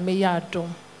na nyame ya adom.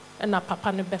 Na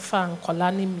papa ne befa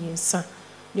nkola ne miensa.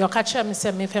 Ni okache me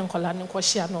se me fe nkola ne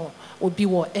nkohia no obi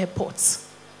wo airport.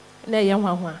 Na ye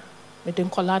hwanhwa. Me de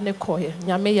nkola ne koye.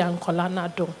 Nyame ya nkola na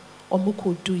adom.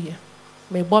 Omuko duye.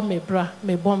 Me bo me bra,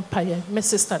 me bo mpaye, me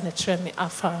sister ne tre me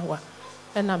afawa.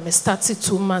 And I started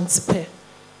 2 months per.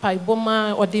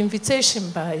 Paiboma or the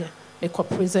invitation by me co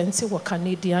present wo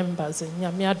Canadian embassy.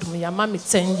 Nyame adum ya ma me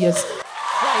 10 years.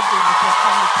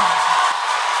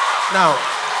 Now,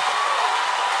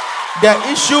 the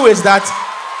issue is that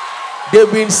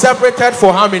they've been separated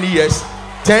for how many years?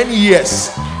 10 years.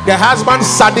 The husband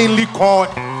suddenly called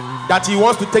that he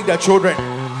wants to take the children.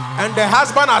 And the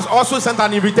husband has also sent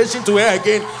an invitation to her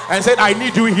again and said, I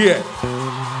need you here.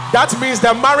 That means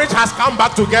the marriage has come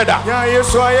back together.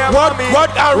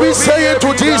 What are we saying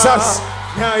to Jesus?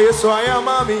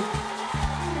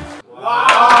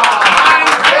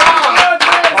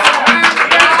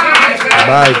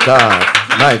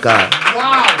 My God.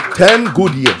 10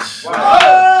 good years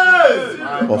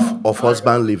of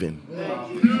husband living.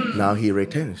 Now he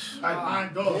returns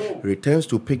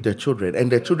to pick the children,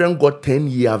 and the children got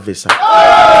 10-year visa.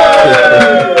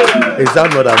 Is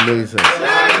that not amazing?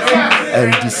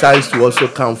 And decides to also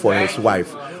come for his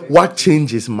wife. What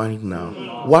changed his mind now?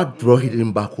 What brought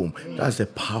him back home? That's the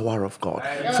power of God.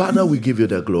 Father, we give you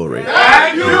the glory.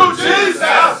 Thank you,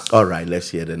 Jesus. All right, let's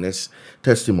hear the next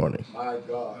testimony. My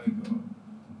God.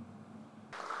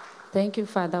 Thank you,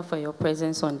 Father, for your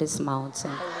presence on this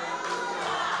mountain.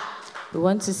 We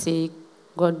want to say,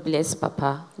 God bless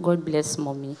Papa, God bless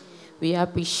Mommy. We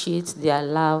appreciate their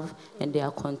love and their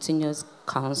continuous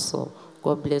counsel.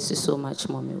 God bless you so much,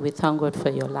 Mommy. We thank God for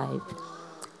your life.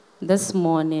 This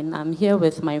morning, I'm here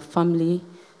with my family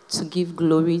to give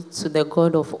glory to the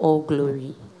God of all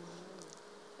glory.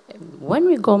 When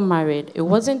we got married, it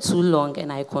wasn't too long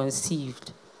and I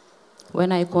conceived.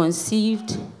 When I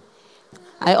conceived,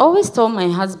 I always told my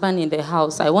husband in the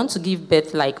house, I want to give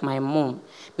birth like my mom,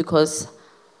 because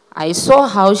I saw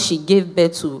how she gave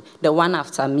birth to the one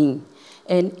after me.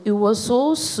 And it was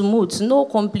so smooth, no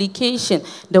complication.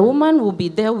 The woman will be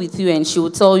there with you and she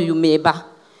will tell you, Meba.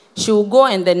 She will go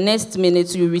and the next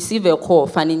minute you receive a call,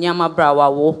 Faninyama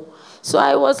Brawawo. So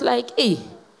I was like, hey,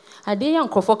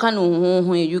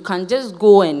 you can just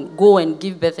go and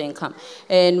give birth and come.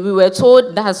 And we were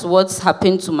told that's what's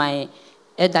happened to my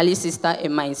elderly sister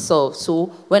and myself.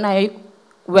 So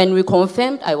when we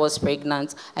confirmed I was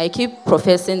pregnant, I keep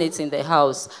professing it in the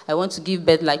house. I want to give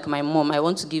birth like my mom. I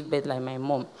want to give birth like my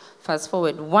mom. Fast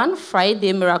forward, one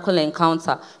Friday miracle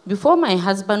encounter. Before my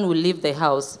husband would leave the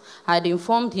house, I had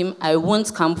informed him I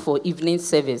won't come for evening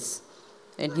service.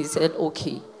 And he said,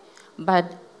 okay.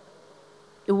 But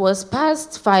it was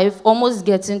past 5, almost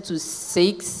getting to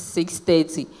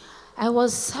 6:30. I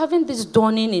was having this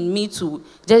dawning in me to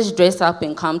just dress up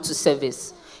and come to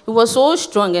service. It was so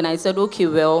strong, and I said, okay,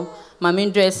 well,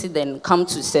 Mami dress it, then come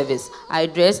to service. I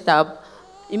dressed up.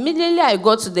 Immediately I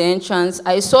got to the entrance,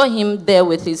 I saw him there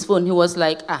with his phone. He was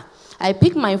like, I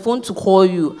picked my phone to call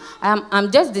you.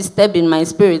 I'm just disturbed in my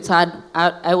spirit.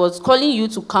 I was calling you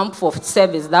to come for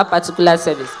service, that particular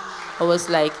service. I was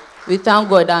like, we thank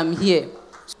God I'm here.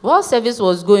 While service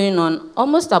was going on,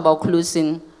 almost about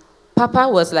closing, Papa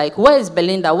was like, where is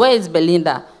Belinda? Where is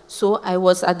Belinda? So I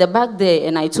was at the back there,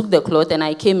 and I took the cloth and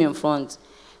I came in front.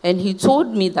 And he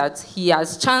told me that he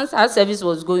has chanced, as service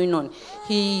was going on,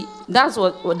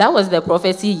 that was the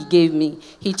prophecy he gave me.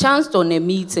 He chanced on a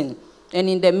meeting. And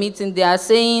in the meeting, they are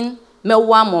saying,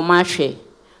 Mewa Momashe.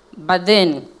 But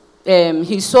then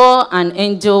he saw an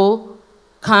angel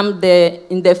come there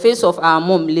in the face of our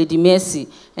mom, Lady Mercy.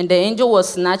 And the angel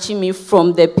was snatching me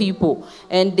from the people.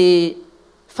 And they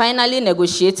finally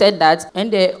negotiated that.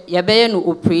 And the Yabeyanu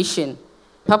operation.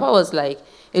 Papa was like,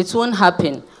 it won't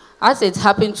happen. As it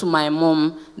happened to my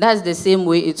mom, that's the same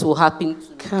way it will happen to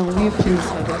me. Can we please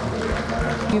have it?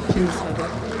 Can we please have it?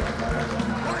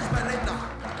 Where's Belinda?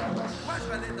 Where's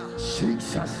Belinda?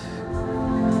 Jesus.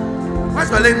 Where's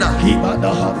Belinda? He might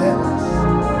not have them.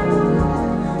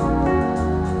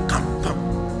 Come.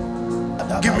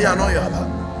 Give me an oil.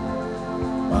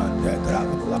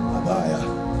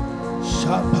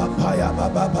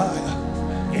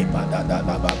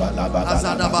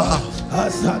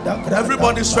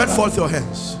 Everybody stretch forth your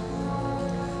hands.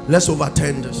 Let's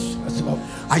overturn this.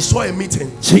 I saw a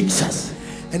meeting. Jesus.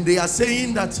 And they are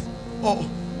saying that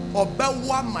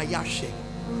Obewa Mayashe.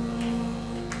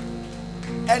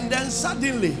 And then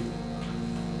suddenly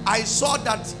I saw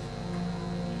that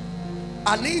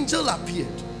an angel appeared.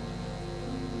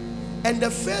 And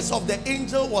the face of the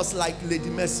angel was like Lady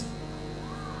Mercy.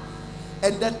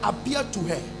 And then appeared to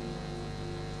her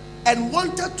and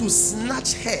wanted to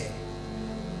snatch her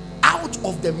out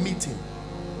of the meeting.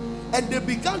 And they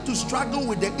began to struggle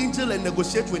with the angel and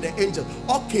negotiate with the angel.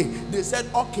 Okay, they said,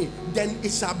 okay, then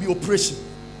it shall be operation.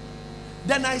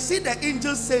 Then I see the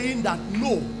angel saying that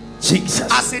no, Jesus.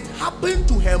 As it happened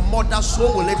to her mother,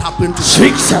 so will it happen to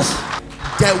Jesus.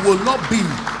 There will not be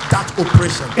that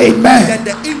operation. Amen. Then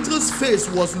the angel's face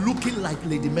was looking like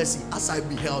Lady Mercy as I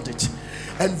beheld it.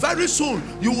 And very soon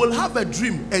you will have a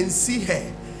dream and see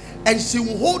her, and she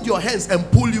will hold your hands and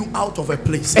pull you out of a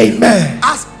place. Amen.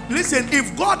 Listen,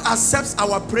 if God accepts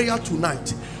our prayer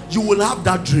tonight, you will have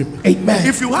that dream. Amen.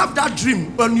 If you have that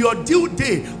dream on your due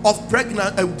day of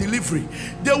delivery,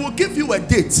 they will give you a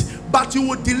date, but you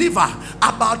will deliver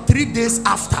about 3 days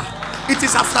after. It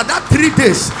is after that 3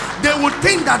 days they will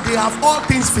think that they have all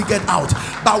things figured out,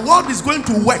 but God is going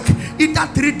to work either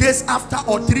 3 days after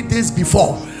or 3 days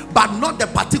before, but not the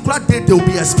particular date they will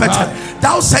be expected.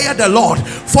 Thou sayest the Lord,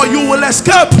 for you will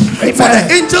escape. Amen. For the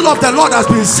angel of the Lord has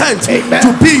been sent. Amen.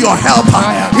 To be your helper.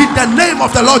 In the name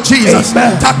of the Lord Jesus.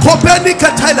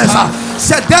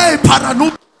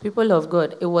 People of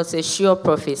God, it was a sure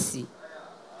prophecy.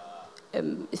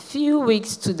 A few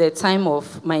weeks to the time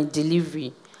of my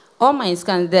delivery, all my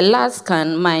scans, the last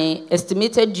scan, my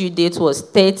estimated due date was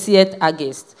 30th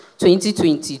August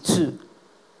 2022.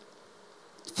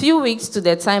 Few weeks to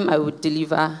the time I would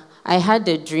deliver, I had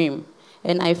a dream,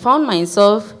 and I found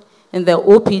myself in the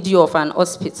OPD of an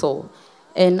hospital,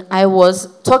 and I was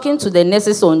talking to the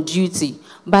nurses on duty,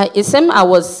 but it seemed I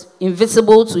was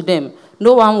invisible to them.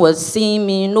 No one was seeing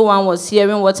me, no one was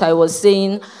hearing what I was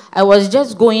saying. I was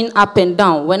just going up and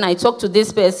down. When I talk to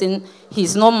this person,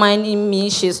 he's not minding me,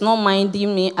 she's not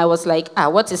minding me. I was like,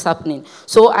 what is happening?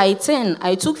 So I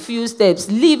took few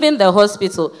steps, leaving the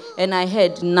hospital, and I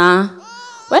heard, nah.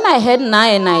 When I heard nah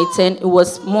and I turned, it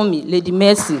was Mommy, Lady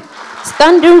Mercy,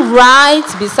 standing right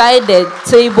beside the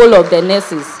table of the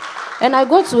nurses. And I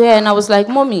got to her and I was like,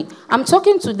 Mommy, I'm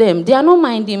talking to them. They are not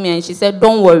minding me. And she said,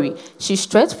 don't worry. She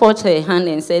stretched forth her hand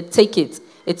and said, take it.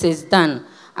 It is done.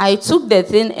 I took the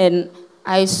thing and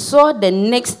I saw the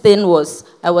next thing was,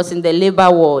 I was in the labor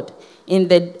ward, on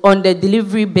the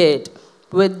delivery bed,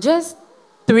 with just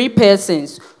 3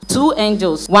 persons, 2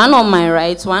 angels, one on my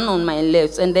right, one on my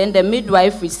left, and then the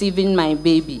midwife receiving my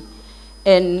baby.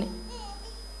 And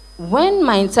when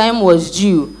my time was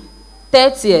due,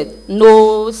 30th,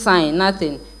 no sign,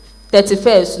 nothing.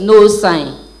 31st, no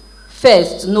sign.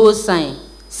 1st, no sign.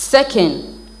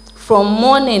 2nd, from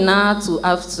morning now to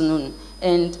afternoon.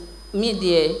 And me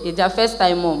dear, it's your first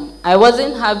time, mom. I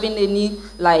wasn't having any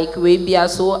like rabia,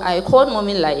 so I called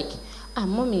mommy like,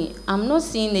 mommy, I'm not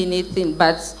seeing anything,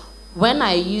 but when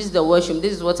I used the washroom,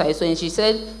 this is what I saw, and she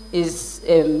said it's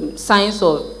signs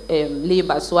of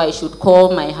labor, so I should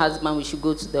call my husband. We should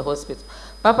go to the hospital.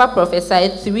 Papa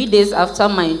prophesied 3 days after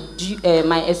my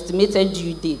estimated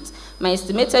due date. My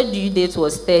estimated due date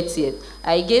was 30th.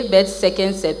 I gave birth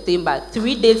 2nd September,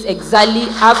 3 days exactly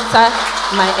after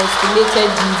my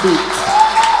estimated due date.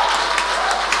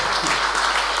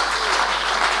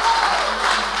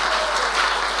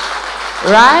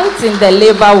 Right in the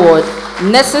labor ward,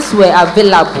 nurses were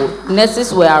available,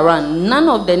 nurses were around. None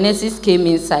of the nurses came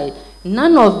inside.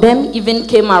 None of them even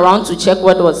came around to check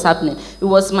what was happening. It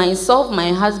was myself,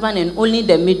 my husband, and only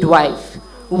the midwife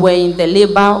who were in the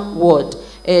labor ward.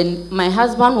 And my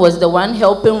husband was the one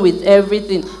helping with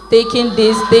everything, taking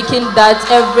this, taking that,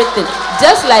 everything.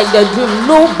 Just like the dream,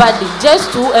 nobody,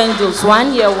 just 2 angels,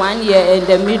 1 year, and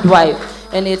the midwife.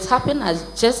 And it happened as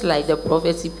just like the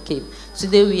prophecy came.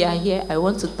 Today we are here. I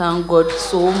want to thank God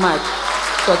so much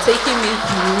for taking me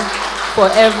through, for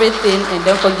everything, and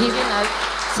then for giving us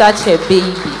such a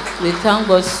baby. We thank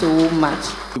God so much.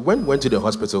 When we went to the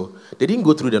hospital, they didn't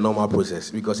go through the normal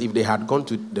process, because if they had gone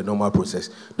to the normal process,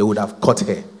 they would have cut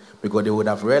her, because they would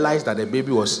have realized that the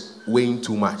baby was weighing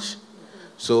too much.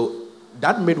 So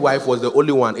that midwife was the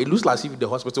only one. It looks like if the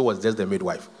hospital was just the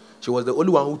midwife. She was the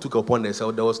only one who took upon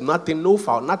herself. There was nothing, no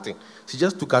foul, nothing. She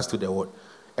just took us to the ward.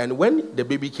 And when the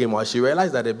baby came out, she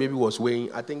realized that the baby was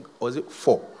weighing, I think, was it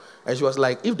 4? And she was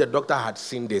like, if the doctor had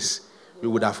seen this, we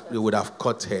would have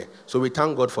cut her. So we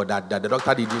thank God for that the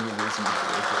doctor didn't even see it.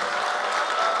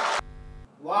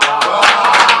 Wow.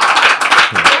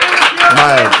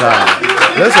 My God.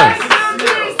 Listen,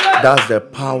 that's the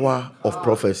power of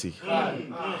prophecy.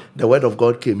 The word of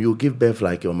God came. You give birth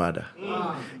like your mother.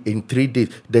 In 3 days,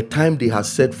 the time they have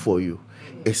set for you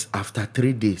is after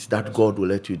 3 days that God will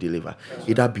let you deliver.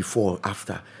 Either before or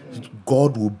after.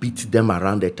 God will beat them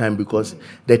around the time, because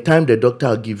the time the doctor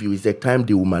will give you is the time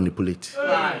they will manipulate.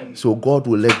 So God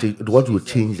will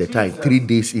change the time, 3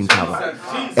 days interval,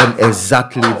 and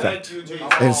exactly that,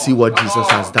 and see what Jesus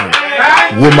has done.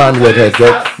 Woman with her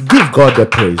God, give God the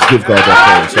praise, give God the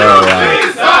praise. All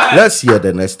right, let's hear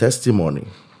the next testimony.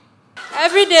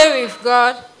 Every day with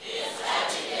God.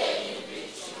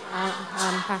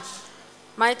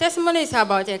 My testimony is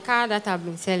about a car that I've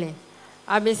been selling.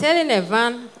 I've been selling a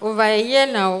van over a year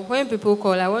now. When people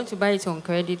call, I want to buy it on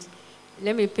credit.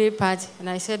 Let me pay part. And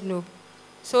I said no.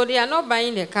 So they are not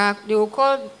buying the car. They will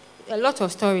call a lot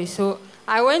of stories. So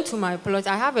I went to my plot.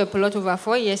 I have a plot over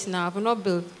 4 years now. I've not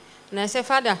built. And I said,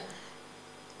 Father,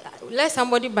 let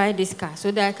somebody buy this car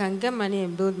so that I can get money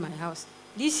and build my house.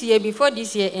 This year, before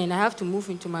this year end, I have to move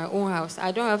into my own house.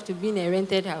 I don't have to be in a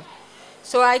rented house.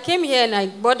 So I came here and I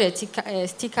bought a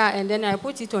sticker and then I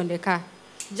put it on the car.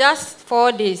 Just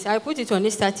 4 days. I put it on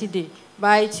this Saturday.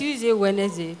 By Tuesday,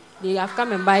 Wednesday, they have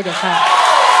come and buy the car.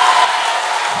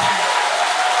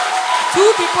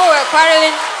 2 people were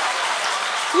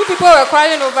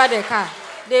quarreling over the car.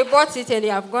 They bought it and they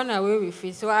have gone away with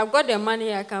it. So I've got the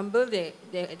money. I can build the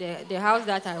house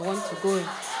that I want to go in.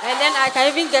 And then I can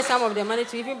even get some of the money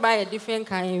to even buy a different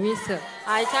car and resell.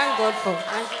 I thank God for it.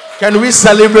 Can we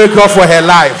celebrate God for her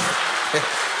life?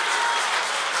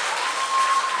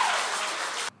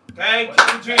 Thank you,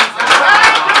 Jesus.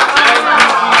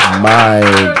 My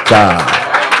God.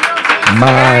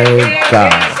 My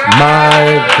God. My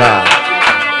God.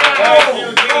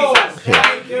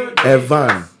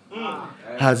 Evan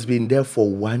has been there for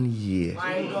 1 year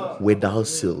without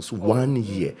sales. 1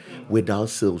 year without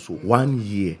sales. 1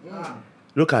 year.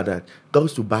 Look at that.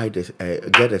 Goes to buy this,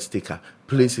 get a sticker,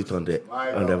 place it on the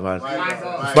van.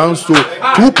 Van so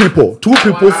 2 people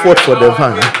fought for the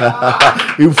van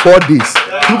in 4 days.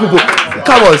 2 people.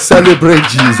 Come on, celebrate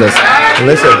Jesus.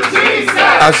 Listen,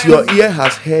 as your ear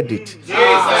has heard it,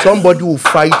 somebody will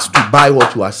fight to buy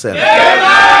what you are selling.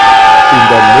 In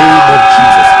the name of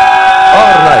Jesus.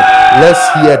 All right, let's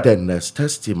hear the next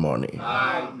testimony.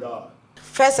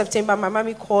 1st September, my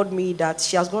mommy called me that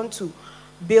she has gone to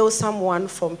bail someone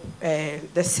from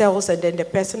the cells and then the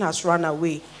person has run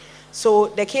away. So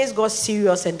the case got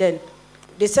serious and then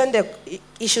they sent the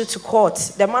issue to court.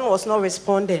 The man was not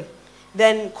responding.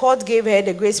 Then court gave her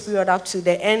the grace period up to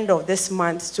the end of this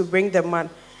month to bring the man.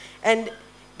 And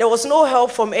there was no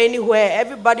help from anywhere.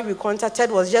 Everybody we contacted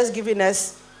was just giving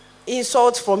us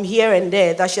insults from here and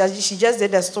there that she just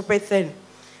did a stupid thing.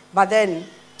 But then,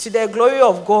 to the glory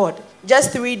of God,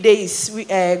 just 3 days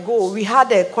ago, we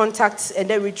had a contact and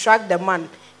then we tracked the man.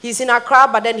 He's in Accra,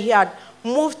 but then he had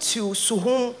moved to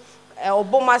Suhum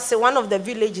Obomase, one of the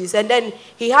villages, and then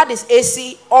he had his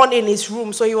AC on in his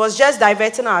room, so he was just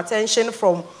diverting our attention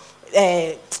from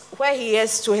where he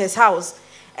is to his house.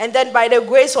 And then by the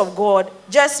grace of God,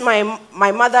 just my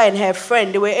mother and her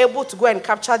friend, they were able to go and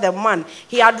capture the man.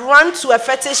 He had run to a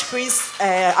fetish priest's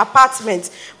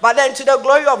apartment. But then to the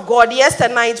glory of God,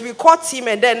 yesterday night we caught him,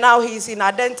 and then now he's in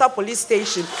Adenta police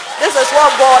station. This is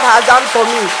what God has done for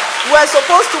me. We were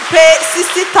supposed to pay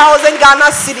 60,000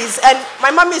 Ghana cedis, and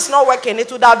my mom is not working.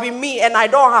 It would have been me, and I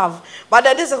don't have. But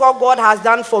then this is what God has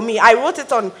done for me. I wrote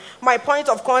it on my point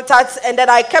of contact, and then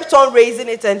I kept on raising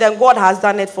it, and then God has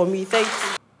done it for me. Thank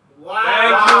you.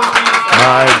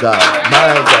 My God,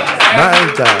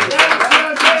 my God.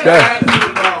 Yeah.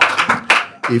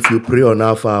 If you pray on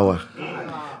half hour,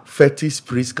 fetish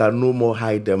priest can no more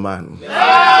hide the man.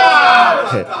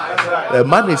 The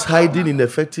man is hiding in a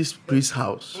fetish priest's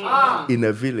house in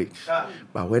a village.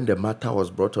 But when the matter was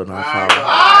brought on half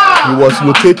hour, he was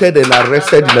located and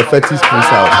arrested in a fetish priest's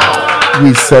house.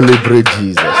 We celebrate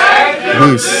Jesus.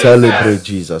 We celebrate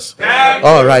Jesus.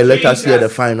 All right, let us hear the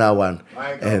final one,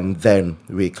 and then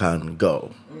we can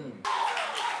go.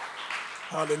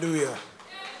 Hallelujah.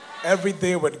 Every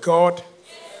day with God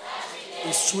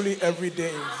is truly every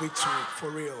day in victory, for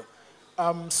real.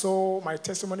 So my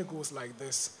testimony goes like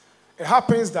this. It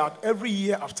happens that every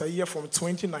year after year from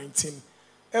 2019,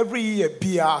 every year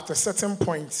at a certain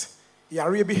point,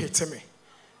 Yari be hitting me.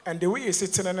 And the way you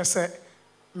sitting and I say,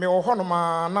 me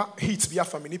na heat be a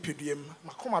family PDM.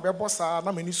 Makoma be bossa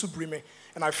na meni subrime,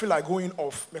 and I feel like going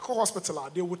off. Me call hospital.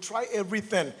 They will try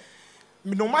everything.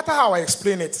 No matter how I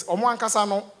explain it, omo ankasa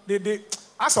no they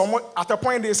as at a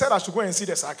point they said I should go and see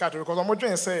the psychiatrist because omo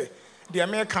join say the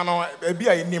American be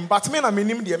a name, but me na me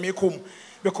name the American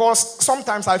because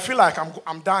sometimes I feel like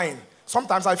I'm dying.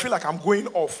 Sometimes I feel like I'm going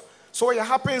off. So it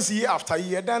happens year after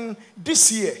year. Then this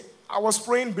year I was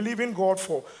praying, believing God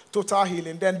for total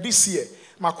healing. Then this year,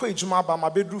 my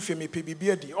bedroom,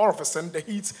 all of a sudden the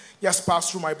heat just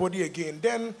passed through my body again.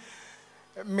 Then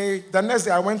the next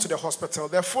day I went to the hospital.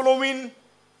 The following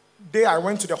day I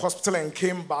went to the hospital and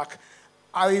came back.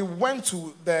 I went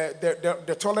to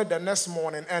the toilet the next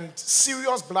morning and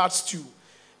serious blood stew.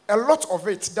 A lot of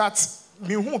it, that's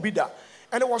me who be that.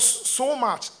 And it was so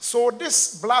much. So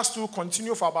this blood stew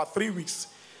continued for about 3 weeks.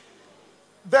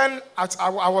 Then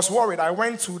I was worried. I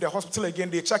went to the hospital again.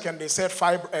 They checked and they said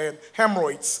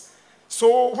hemorrhoids.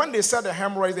 So when they said the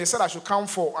hemorrhoids, they said I should come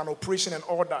for an operation and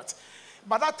all that.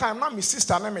 By that time, now my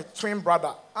sister and my twin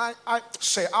brother, I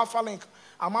share Alpha Link.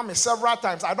 I'm on me several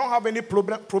times. I don't have any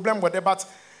problem with it. But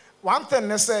one thing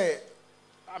they say,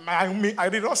 I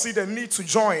did not see the need to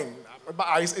join. But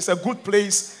it's a good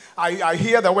place. I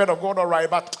hear the word of God all right.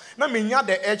 But now me had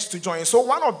the edge to join. So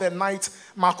one of the nights,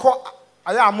 my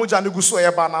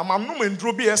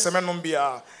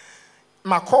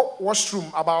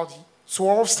washroom about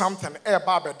 12 something.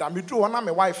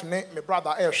 My wife, my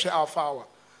brother, share Alpha.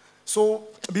 So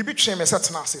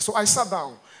so I sat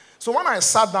down. So when I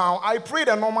sat down, I prayed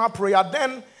a normal prayer.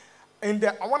 Then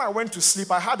when I went to sleep,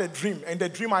 I had a dream. In the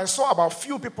dream, I saw about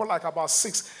few people, like about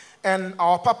 6, and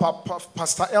our Papa,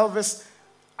 Pastor Elvis,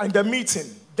 in the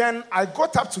meeting. Then I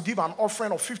got up to give an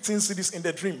offering of 15 cedis in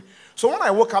the dream. So when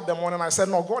I woke up the morning, I said,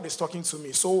 no, God is talking to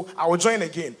me. So I will join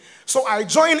again. So I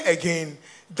joined again.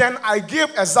 Then I gave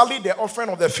exactly the offering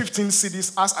of the 15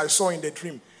 cedis as I saw in the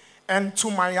dream. And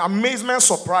to my amazement,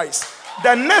 surprise,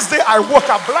 the next day I woke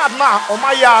up, blood now on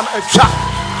my yarn, a chat.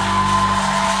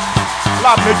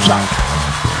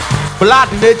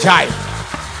 Blood nature.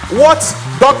 What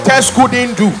doctors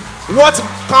couldn't do, what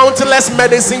countless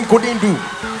medicine couldn't do,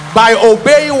 by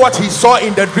obeying what he saw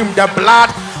in the dream, the blood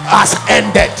has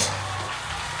ended.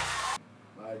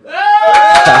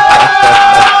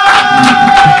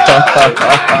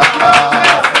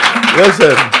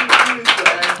 Listen,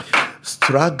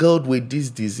 struggled with this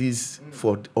disease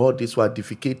for all this while,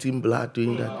 defecating blood,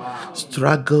 doing that.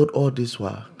 Struggled all this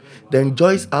while. Then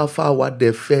Joyce Alpha was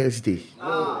the first day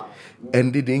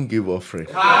and didn't give offering.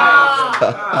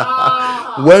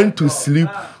 Went to sleep.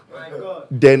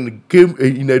 Then came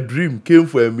in a dream, came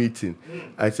for a meeting.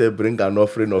 I said, bring an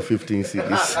offering of 15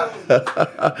 cedis.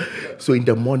 So in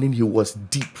the morning, he was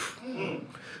deep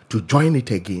to join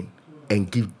it again and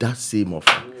give that same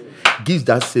offering. Gives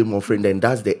that same offering, and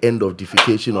that's the end of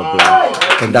defecation of blood.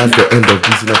 And that's the end of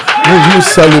business. When you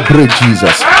celebrate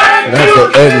Jesus, that's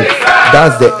the end.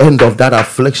 That's the end of that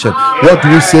affliction. What do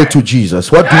we say to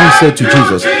Jesus? What do we say to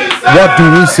Jesus? What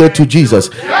do we say to Jesus?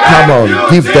 Come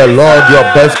on, give the Lord your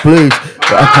best praise.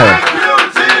 Okay.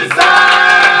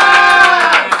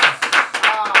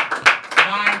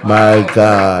 My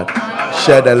God.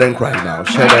 Share the link right now.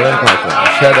 Share the link right now.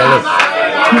 Share the link.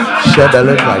 Share the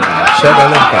link right now. Share the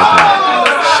link right now.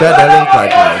 Share the link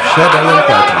right now. Share the link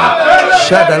right now.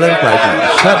 Share the link right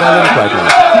now. Share the link right now.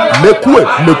 Make way.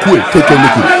 Take a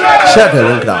look. Share the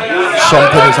link now.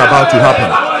 Something is about to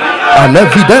happen. An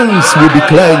evidence will be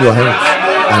clear in your hands.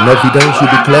 An evidence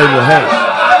will be clear in your hands.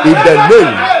 In the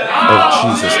name of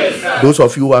Jesus. Those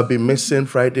of you who have been missing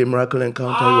Friday Miracle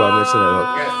Encounter, you are missing a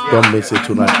lot. Don't miss it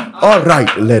tonight. All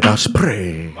right, let us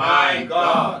pray. My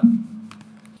God.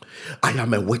 I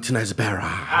am a witness bearer.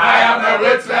 I am a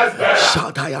witness bearer.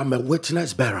 Shout, I am a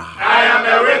witness bearer. I am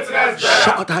a witness bearer.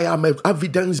 Shout, I am an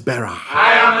evidence bearer.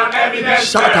 I am an evidence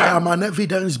Shout, bearer. I am an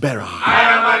evidence bearer. I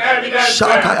am an evidence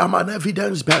Shout, bearer. I am an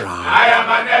evidence bearer. I am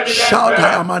an evidence Shout, bearer.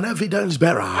 I am an evidence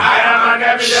bearer. I am an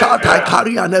evidence Shout, bearer. I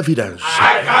carry an evidence.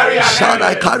 I carry an Shout,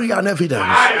 I evidence. carry an evidence.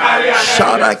 I carry an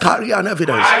Shout, I evidence. carry an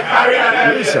evidence. I carry an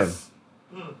evidence.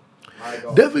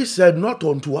 Listen, David said, not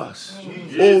unto us,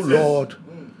 O Lord,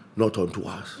 not unto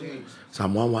us.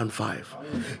 Psalm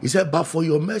 115. He said, but for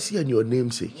your mercy and your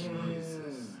name's sake.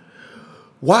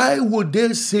 Why would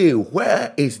they say,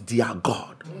 where is their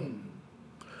God?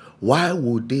 Why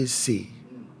would they say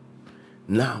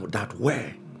now that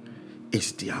where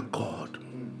is their God?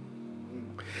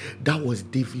 That was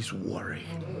David's worry.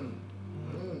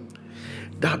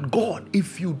 That God,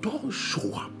 if you don't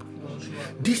show up,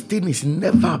 this thing is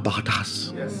never about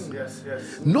us.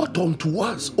 Not unto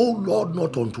us, oh Lord,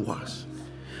 not unto us,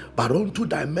 but unto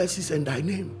thy mercies and thy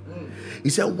name. He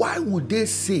said, why would they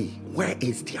say, where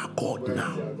is their God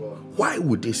now? Why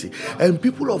would they say? And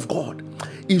people of God,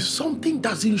 if something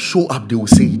doesn't show up, they will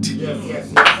say it.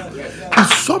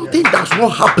 If something does not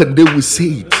happen, they will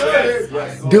say it.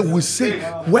 They will say,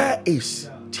 where is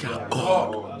their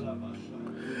God?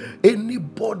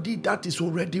 Anybody that is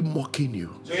already mocking you.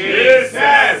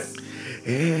 Jesus.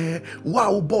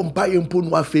 Wow, bomba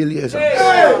impunwa failures.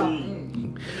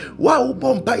 Wow,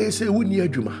 bomba say wuni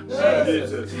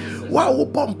adwuma. Wow,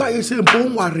 bomba say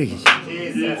mpon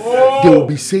they will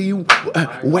be saying,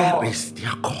 where is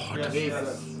their God?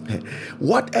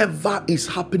 Whatever is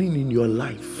happening in your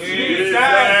life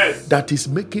that is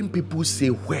making people say,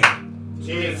 where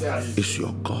is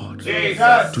your God?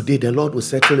 Today the Lord will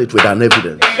settle it with an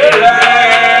evidence.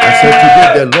 I said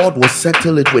today the Lord will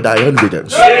settle it with an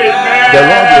evidence. The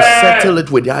Lord will settle it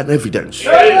with an evidence.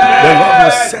 The Lord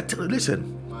will settle it.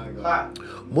 Listen,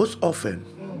 most often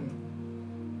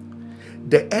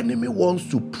the enemy wants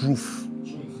to prove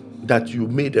that you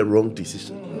made a wrong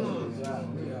decision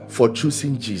for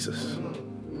choosing Jesus.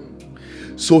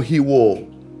 So he will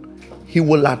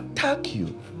attack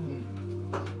you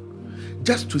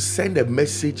just to send a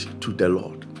message to the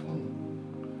Lord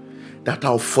that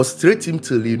I'll frustrate him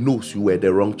till he knows you were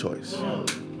the wrong choice.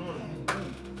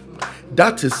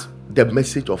 That is the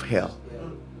message of hell.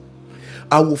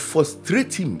 I will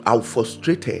frustrate him, I will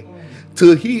frustrate her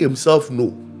till he himself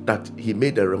know that he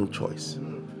made the wrong choice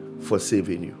for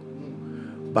saving you.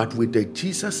 But with the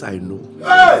Jesus I know,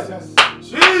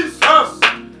 Jesus.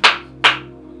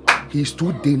 He's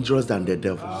too dangerous than the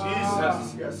devil.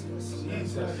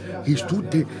 He's too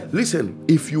listen,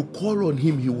 if you call on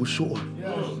him, he will show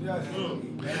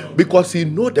up. Because he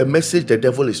knows the message the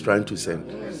devil is trying to send.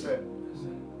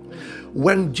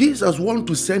 When Jesus wants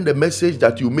to send a message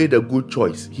that you made a good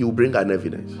choice, he will bring an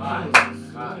evidence.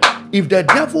 If the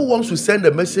devil wants to send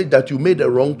a message that you made a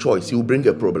wrong choice, he will bring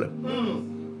a problem.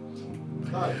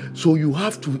 So you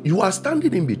are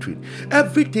standing in between.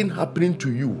 Everything happening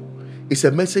to you is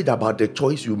a message about the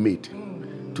choice you made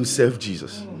to serve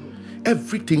Jesus.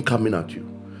 Everything coming at you.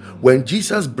 When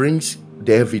Jesus brings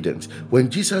the evidence,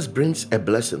 when Jesus brings a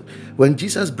blessing, when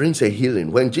Jesus brings a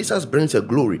healing, when Jesus brings a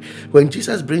glory, when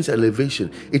Jesus brings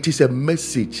elevation, it is a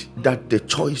message that the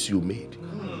choice you made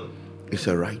is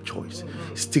a right choice.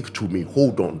 Stick to me.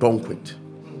 Hold on. Don't quit.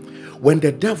 When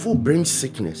the devil brings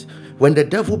sickness, when the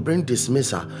devil brings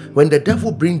dismissal, when the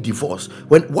devil brings divorce,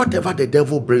 when whatever the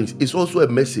devil brings is also a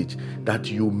message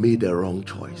that you made a wrong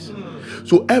choice.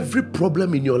 So every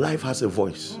problem in your life has a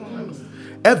voice.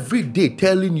 Every day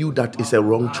telling you that it's a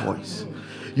wrong choice.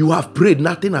 You have prayed,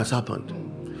 nothing has happened.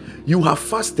 You have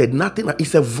fasted, nothing.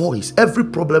 It's a voice. Every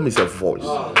problem is a voice.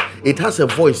 It has a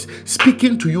voice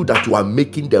speaking to you that you are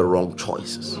making the wrong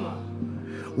choices.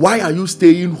 Why are you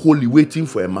staying holy waiting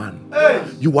for a man?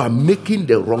 You are making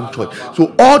the wrong choice.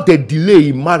 So all the delay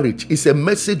in marriage is a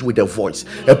message with a voice,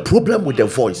 a problem with a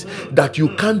voice that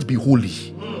you can't be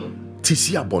holy.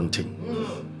 Tisia Bonting.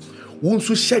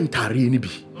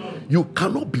 You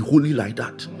cannot be holy like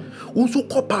that. You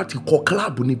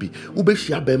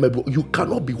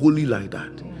cannot be holy like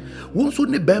that.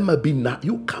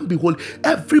 You can't be holy.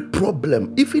 Every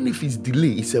problem, even if it's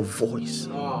delay, is a voice.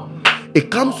 It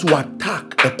comes to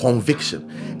attack a conviction.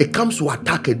 It comes to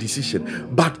attack a decision.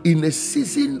 But in a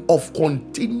season of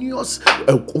continuous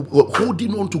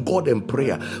holding on to God and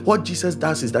prayer, what Jesus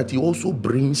does is that he also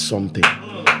brings something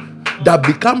that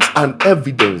becomes an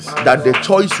evidence that the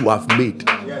choice you have made.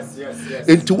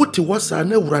 Into what it was, the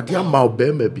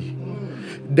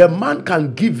man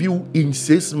can give you in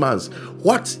 6 months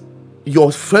what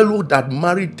your fellow that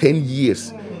married 10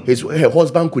 years, her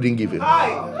husband couldn't give him.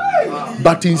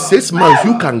 But in 6 months,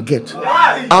 you can get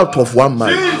out of 1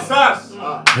 month.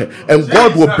 And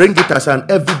God will bring it as an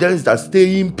evidence that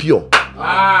staying pure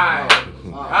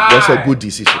was a good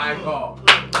decision.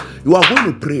 You are going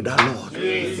to pray that, Lord,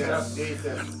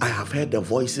 I have heard the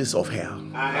voices of hell.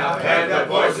 I have heard the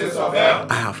voices of hell.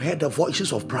 I have heard the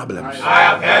voices of problems. I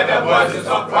have heard the voices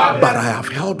of problems. But I have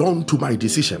held on to my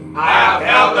decision. I have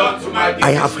held on to my decision.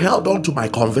 I have held on to my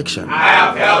conviction. I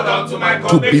have held on to my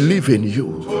conviction. To believe in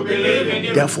you. To believe in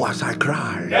you. Therefore, as I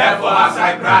cry. Therefore, as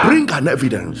I cry. Bring an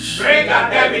evidence. Bring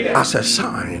an evidence. As a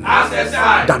sign. As a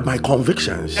sign. That my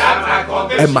convictions. That my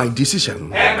conviction. And my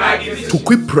decision. And my decision. To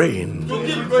keep praying. To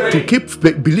keep praying. To keep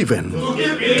believing.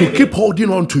 To keep holding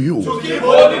on to you.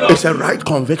 It's a right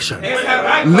conviction.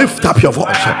 Lift up your voice.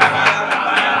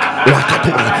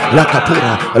 Lakatura,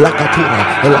 lakatura, lakatura,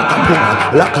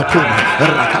 lakatura, lakatura,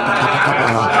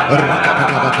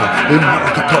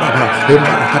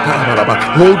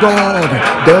 hold on,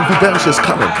 the evidence is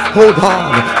coming. Hold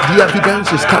on, the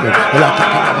evidence is coming.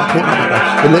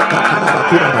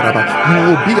 You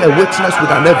will be a witness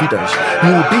with an evidence.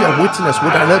 You will be a witness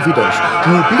with an evidence.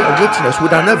 You will be a witness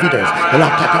with an evidence.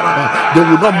 They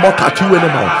will not mock at you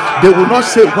anymore. They will not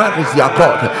say, where is their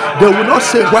God? They will not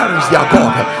say, where is their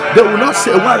God? They will not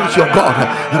say, where is your God?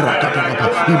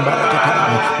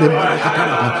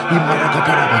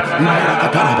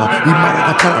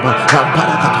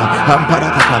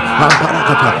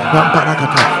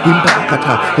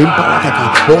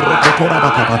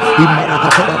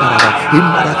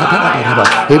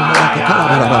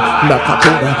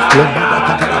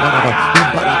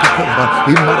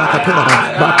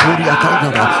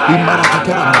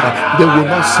 They will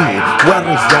not say, where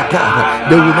is their God?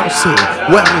 They will not say,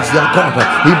 where is their God?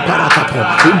 Imparakato,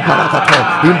 imparakato,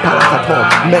 imparakato,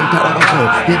 mentarabato,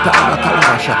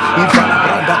 itarabakalabasha,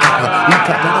 ifanabrandakata,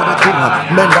 ikatarabakura,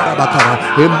 mendarabakara,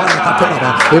 imbarakatoraba,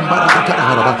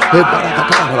 imbarakataraba,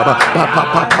 imbarakataraba, papa,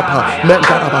 papa,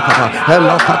 mendarabakara,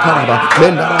 elakataraba,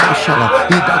 mendarabashara,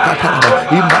 idakataraba,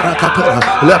 imbarakatora,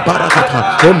 lebarakata,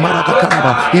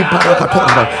 imbarakataraba,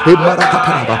 imbarakatoraba,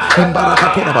 imbarakataraba,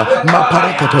 imbarakatoraba,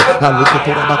 maparakato,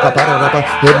 alukatoraba, kaparaba,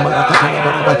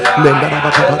 imbarakataraba,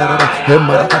 mendarabakaparaba,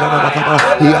 imbarakataraba,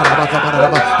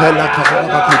 iarabakaparaba,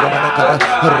 elakataraba,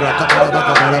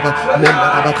 rakataraba,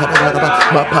 mendarabakaparaba,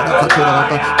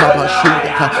 maparakatoraba,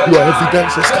 babashuraka. Your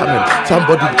evidence is coming.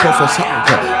 Somebody prophesy.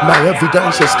 My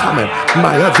evidence is coming.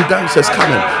 My evidence is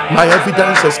coming. My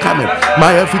evidence is coming.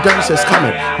 My evidence is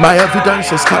coming. My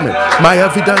evidence is coming. My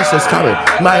evidence is coming.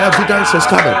 My evidence is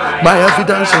coming. My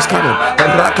evidence is coming.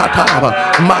 Rakataraba,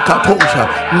 makatosha,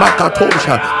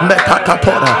 makatosha,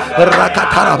 metakatora,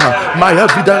 rakataraba. My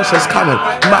evidence is coming.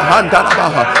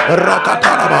 Mahandarabaha,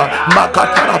 rakataraba,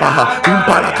 makataraba,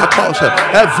 umparakatosha.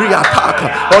 Every attack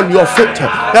on your faith,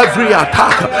 every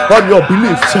attack on your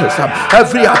belief system,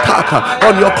 every attack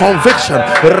on your conviction,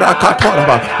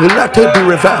 rakataraba, let it be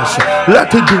reversed.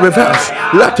 Let it be reversed.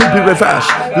 Let it be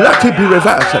reversed. Let it be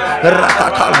reversed.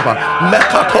 Rakatalaba,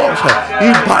 Mekatosha,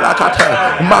 Imparakate,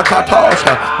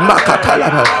 Makatosha,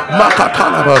 Makatalaba,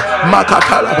 Makatalaba,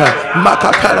 Makatalaba,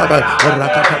 Makatalaba,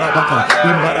 Rakatalaba,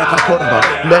 Imarakatoraba,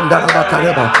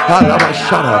 Mendarabakareba,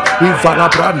 Alabashara, Ivana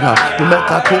Branda,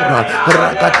 Mekatora,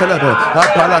 Rakatalaba,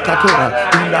 Apalakatora,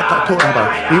 Ilakatoraba,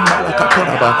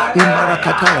 Imarakatoraba,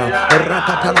 Imarakatara,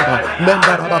 Rakatalaba,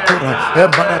 Mendarabakora,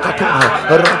 Embarakatora,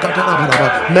 Rakatalaba,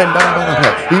 Mendarabara,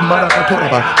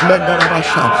 Imarakatoraba,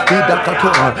 Mendarabasha,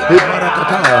 Idakatora,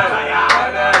 Imarakatara,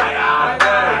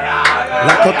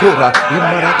 Lakatora,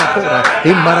 Imarakatora,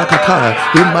 Imarakatara,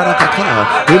 Imarakatara,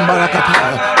 Imarakatara,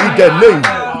 in the name.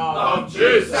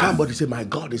 Somebody say, my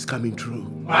God is coming true.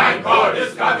 My God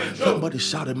is coming true. Somebody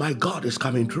shouted, my God is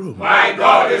coming true. My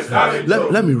God is coming true.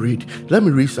 Let me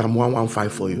read Psalm 115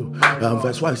 for you.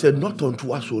 Verse 1 said, not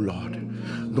unto us, O Lord,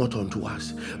 not unto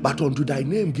us, but unto thy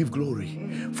name give glory,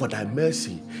 for thy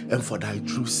mercy and for thy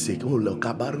truth's sake. Oh, look,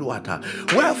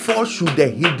 wherefore should the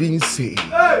hidden say?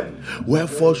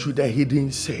 Wherefore should the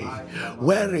hidden say,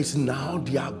 where is now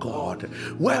their God?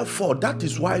 Wherefore, that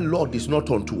is why Lord is not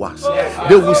unto us.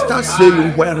 They will start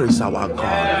saying, where is our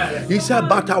God? He said,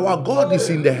 but our God is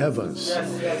in the heavens.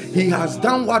 He has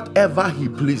done whatever he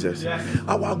pleases.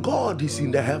 Our God is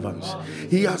in the heavens.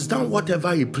 He has done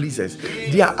whatever he pleases.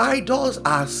 Their idols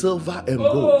are silver and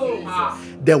gold,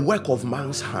 the work of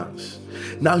man's hands.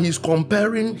 Now he's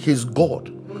comparing his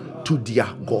God to their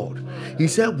God. He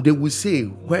said they will say,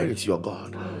 where is your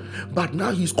God? But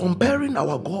now he's comparing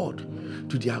our God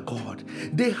to their God.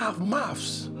 They have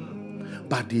mouths,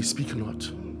 but they speak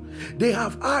not. They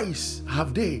have eyes,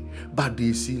 have they, but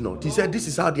they see not. He said this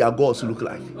is how their gods look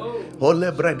like. Don't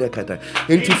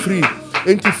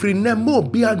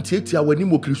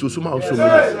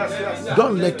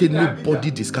let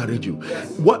anybody discourage you.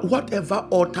 Whatever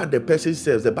altar the person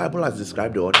says, the Bible has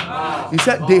described the altar. He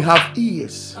said they have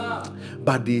ears,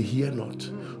 but they hear not.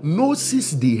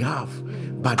 Noses they have,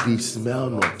 but they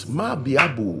smell not.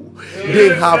 They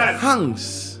have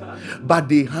hands, but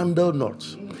they handle not.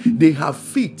 They have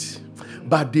feet,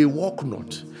 but they walk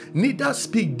not. Neither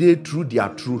speak they through their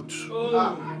truth.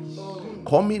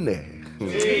 Come in there.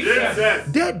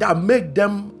 They that make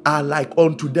them are like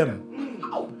unto them.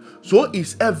 So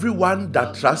is everyone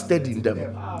that trusted in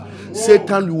them.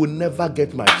 Satan, you will never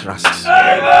get my trust. Satan,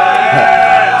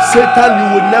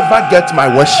 you will never get my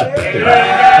worship.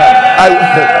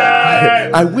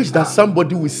 I wish that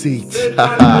somebody would say it.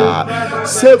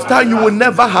 Satan, you will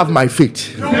never have my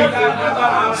faith.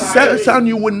 Satan,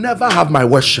 you will never have my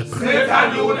worship.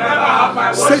 Satan,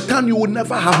 you will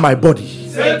never have my body.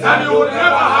 Satan, you will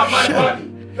never have my body.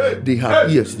 They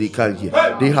have ears, they can't hear.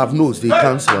 They have nose, they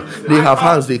can't smell. They have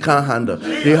hands, they can't handle.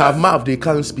 They have mouth, they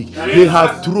can't speak. They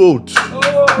have throat.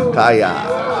 Kaya.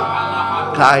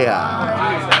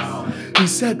 He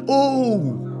said,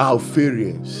 oh,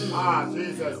 Alpharians.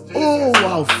 Oh,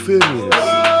 Alpharians.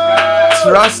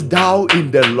 Trust thou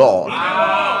in the Lord.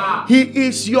 He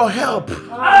is your help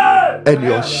and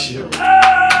your shield.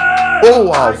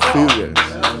 Oh, Alpharians.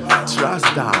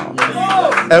 Trust thou.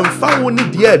 And found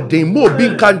it yet, they more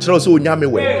being countries on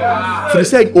Yamewe. So he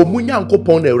said, Omunyan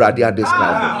Kopon, a radia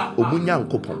describe. Omunyan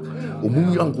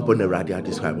Kopon, a radia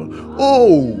describe.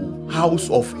 Oh, house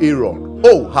of Aaron.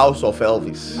 Oh, house of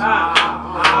Elvis.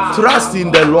 Trust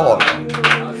in the Lord.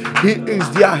 He is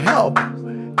their help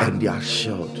and their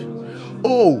shield.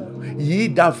 Oh, ye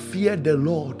that fear the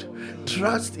Lord,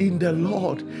 trust in the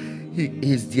Lord. He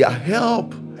is their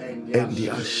help and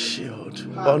their shield.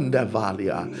 On the valley.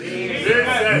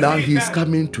 Now he's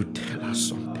coming to tell us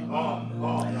something.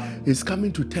 He's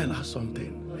coming to tell us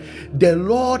something. The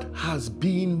Lord has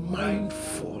been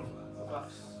mindful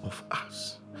of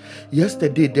us.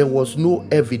 Yesterday there was no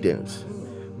evidence,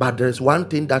 but there's one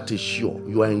thing that is sure: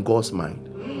 you are in God's mind.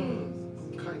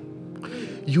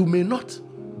 You may not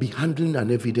be handling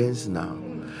an evidence now,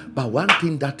 but one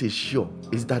thing that is sure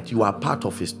is that you are part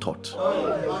of his thought.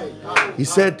 He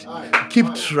said,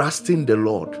 keep trusting the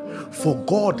Lord, for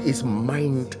God is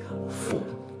mindful.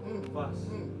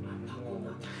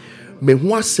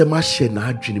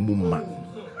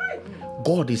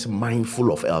 God is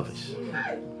mindful of Elvis.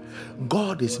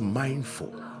 God is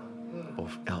mindful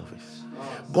of Elvis.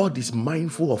 God is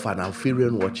mindful of an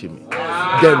Alpharian watching me.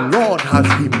 The Lord has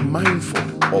been mindful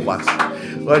of us.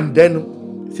 And then,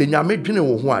 the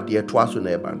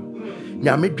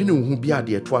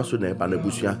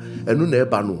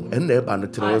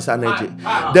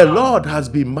Lord has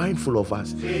been mindful of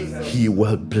us. He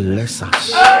will bless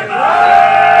us.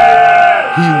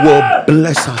 He will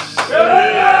bless us.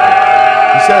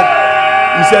 He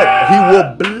said he will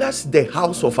bless the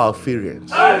house of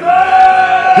Alpharians.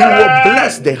 He will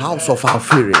bless the house of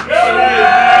Alpharians.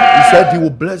 He said he will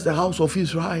bless the house of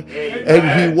Israel,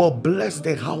 and he will bless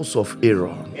the house of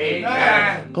Aaron.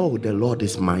 Amen. Oh, the Lord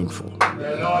is mindful.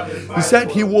 He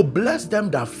said he will bless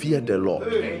them that fear the Lord,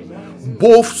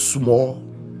 both small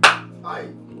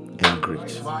and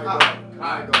great.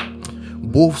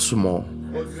 Both small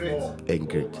and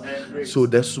great. So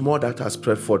the small that has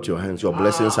spread forth your hands, your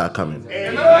blessings are coming.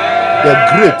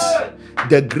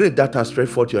 The great that has spread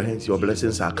forth your hands, your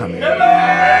blessings are coming.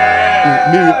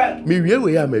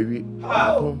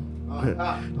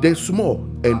 The small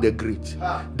and the great,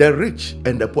 the rich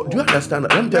and the poor. Do you understand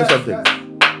that? Let me tell you something.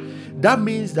 That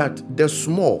means that the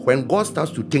small, when God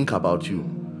starts to think about you,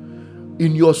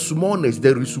 in your smallness,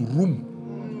 there is room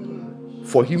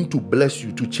for him to bless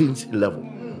you, to change level.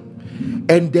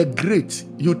 And the great,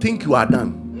 you think you are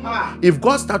done. If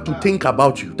God starts to think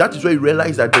about you, that is where you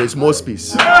realize that there is more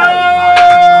space.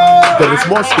 There is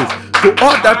more space. So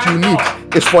all that you need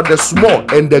is for the small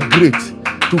and the great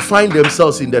to find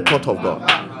themselves in the thought of God.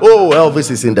 Oh,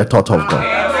 Elvis is in the thought of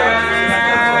God.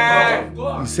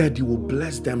 He said you will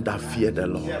bless them that fear the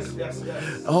Lord.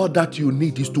 All that you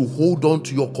need is to hold on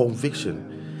to your conviction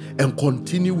and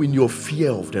continue in your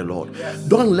fear of the Lord.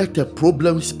 Don't let a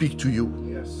problem speak to you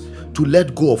to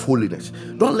let go of holiness.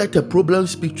 Don't let a problem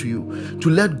speak to you to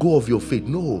let go of your faith.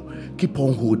 No, keep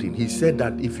on holding. He said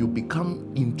that if you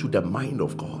become into the mind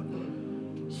of God,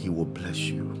 He will bless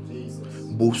you,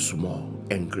 both small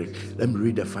and great. Let me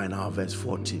read the final verse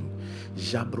 14. He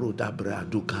said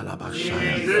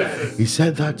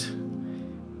that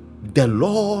the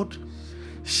Lord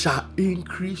shall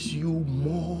increase you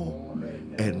more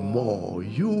and more,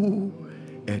 you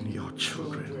and your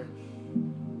children.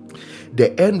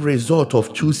 The end result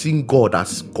of choosing God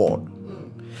as God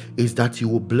is that He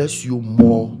will bless you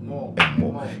more and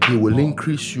more. He will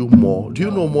increase you more. Do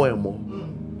you know more and more?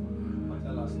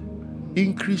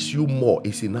 Increase you more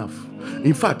is enough.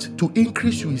 In fact, to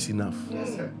increase you is enough.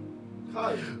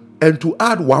 And to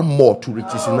add one more to it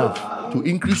is enough. To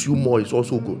increase you more is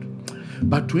also good.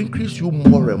 But to increase you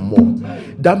more and more,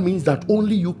 that means that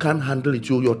only you can handle it.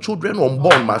 Your children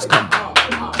unborn must come.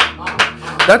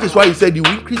 That is why He said He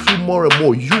will increase you more and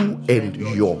more, you and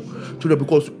your children,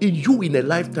 because you in a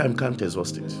lifetime can't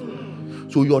exhaust it.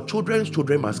 So your children's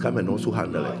children must come and also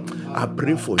handle it. I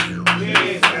pray for you.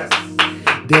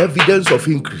 The evidence of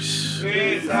increase.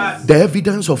 The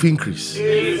evidence of increase.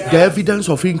 The evidence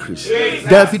of increase.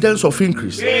 The evidence of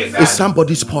increase is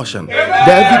somebody's portion. The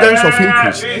evidence of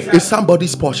increase is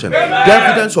somebody's portion. The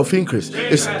evidence of increase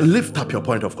is lift up your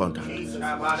point of contact.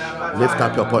 Lift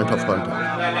up your point of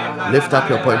contact. Lift up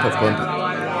your point of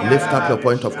contact. Lift up your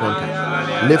point of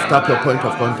contact. Lift up your point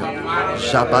of contact.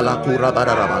 Shabalakura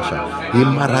Barabasha.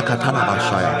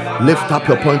 Imarakatanabashaya. Lift up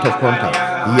your point of contact.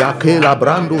 Yakela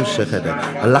Brando Sekede.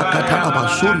 Lakatanaba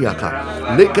Suriaka.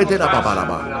 Lekedela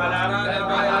Babalaba.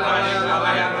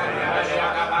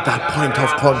 That point of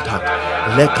contact.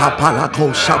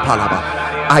 Lekapalako Shapalaba.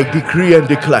 I decree and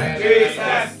declare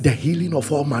the healing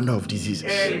of all manner of diseases.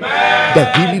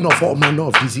 The healing of all manner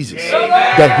of diseases.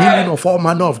 The healing of all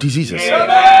manner of diseases.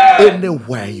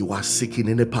 Anywhere you are sick in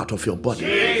any part of your body,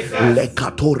 the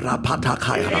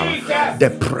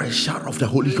pressure of the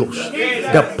Holy Ghost,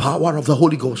 the power of the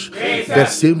Holy Ghost, the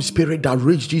same spirit that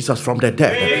raised Jesus from the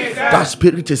dead, that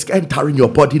spirit is entering your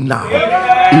body now.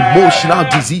 Emotional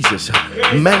diseases,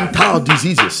 mental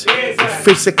diseases,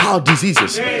 physical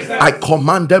diseases, I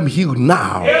command them healed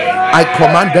now. I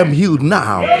command them healed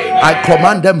now. I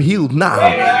command them healed now.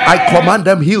 I command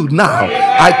them healed now.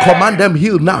 I command them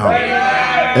healed now.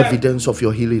 Evidence of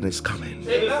your healing is coming.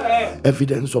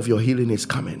 Evidence of your healing is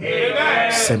coming.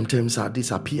 Symptoms are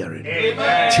disappearing.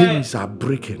 Chains are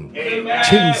breaking.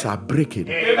 Chains are breaking.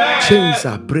 Chains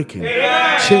are breaking.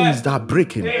 Chains are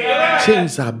breaking.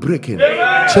 Chains are breaking.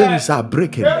 Chains are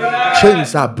breaking.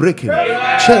 Chains are breaking.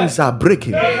 Chains are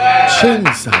breaking.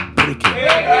 Chains are breaking.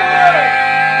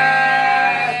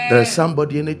 There's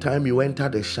somebody, anytime you enter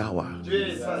the shower,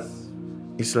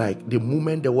 it's like the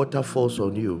moment the water falls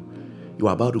on you, you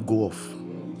are about to go off.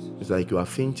 It's like you are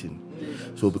fainting.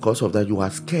 So because of that, you are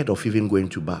scared of even going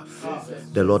to bath.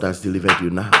 The Lord has delivered you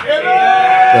now.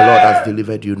 The Lord has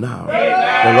delivered you now.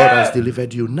 The Lord has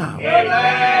delivered you now.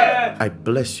 I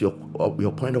bless your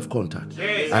point of contact.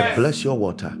 I bless your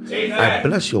water. I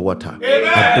bless your water.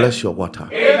 I bless your water.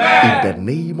 In the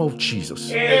name of Jesus.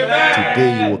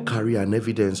 Today you will carry an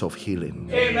evidence of healing.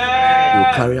 You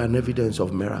will carry an evidence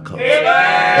of miracles.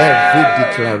 Every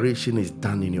declaration is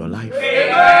done in your life.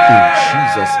 In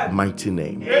Jesus' mighty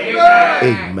name.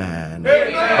 Amen.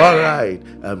 All right.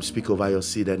 Speak over your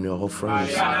seed and your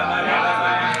offerings.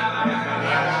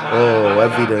 Oh,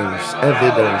 evidences.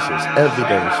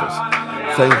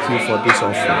 Thank you for this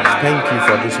offering. Thank you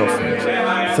for this offering.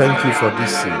 Thank you for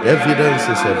this seed. Evidence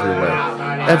is everywhere.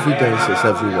 Evidence is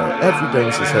everywhere.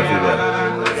 Evidence is everywhere.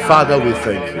 Father, we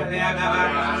thank you.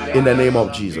 In the name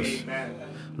of Jesus.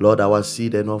 Lord, our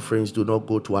seed and offerings do not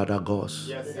go to other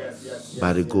gods,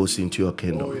 but it goes into your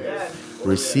kingdom.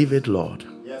 Receive it, Lord.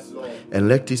 And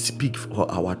let it speak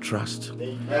for our trust.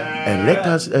 And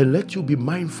let you be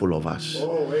mindful of us,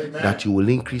 that you will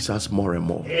increase us more and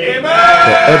more.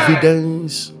 The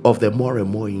evidence of the more and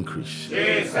more increase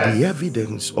the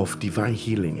evidence of divine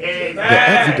healing, the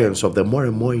evidence of the more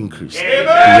and more increase, the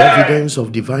evidence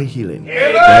of divine healing, the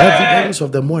evidence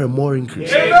of the more and more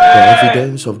increase, the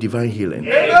evidence of divine healing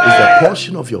is the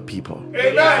portion of your people.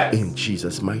 In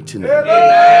Jesus' mighty name.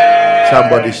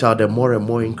 Somebody shout, the more and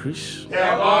more increase,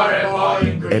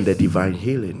 and the divine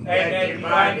healing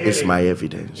is my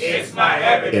evidence.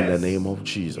 In the name of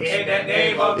Jesus.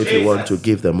 If you want to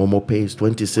give the Momo Pays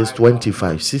 26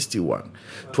 25 61,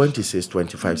 26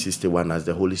 25 61, as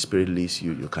the Holy Spirit leads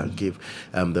you, you can give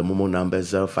the Momo number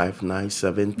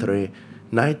 05973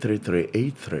 933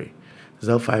 83,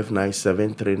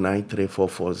 05973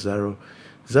 93440,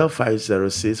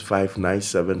 0506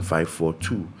 597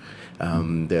 542.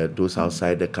 Those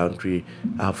outside the country,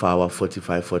 Alpha Hour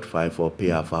 4545 or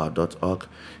payalphahour.org.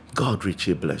 God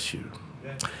richly bless you.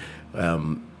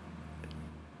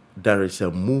 There is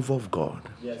a move of God.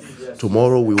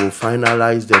 Tomorrow we will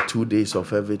finalize the 2 days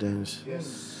of evidence.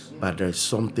 But there is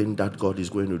something that God is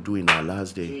going to do in our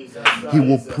last day. He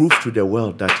will prove to the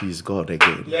world that He is God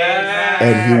again.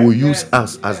 And He will use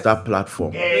us as that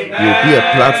platform. It will be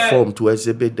a platform to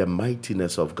exhibit the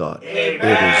mightiness of God. It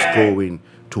is going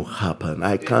to happen.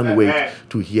 I can't wait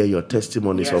to hear your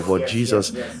testimonies of what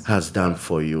Jesus has done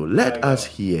for you. Let us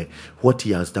hear what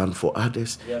He has done for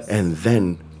others, and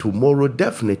then tomorrow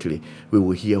definitely we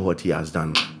will hear what He has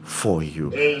done for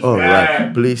you. All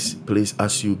right, please,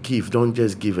 as you give, don't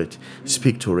just give it,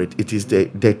 speak to it. It is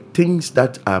the things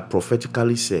that are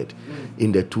prophetically said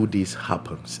in the 2 days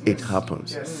happens. It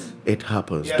happens. It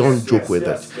happens. Don't joke with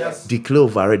it. Declare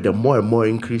over it the more and more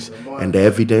increase, and the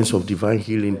evidence of divine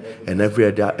healing and every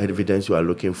other evidence you are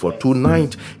looking for.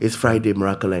 Tonight is Friday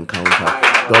Miracle Encounter.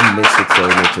 Don't miss it for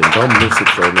anything. Don't miss it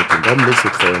for anything. Don't miss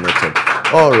it for anything.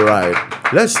 All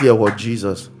right, let's hear what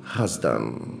Jesus has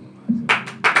done.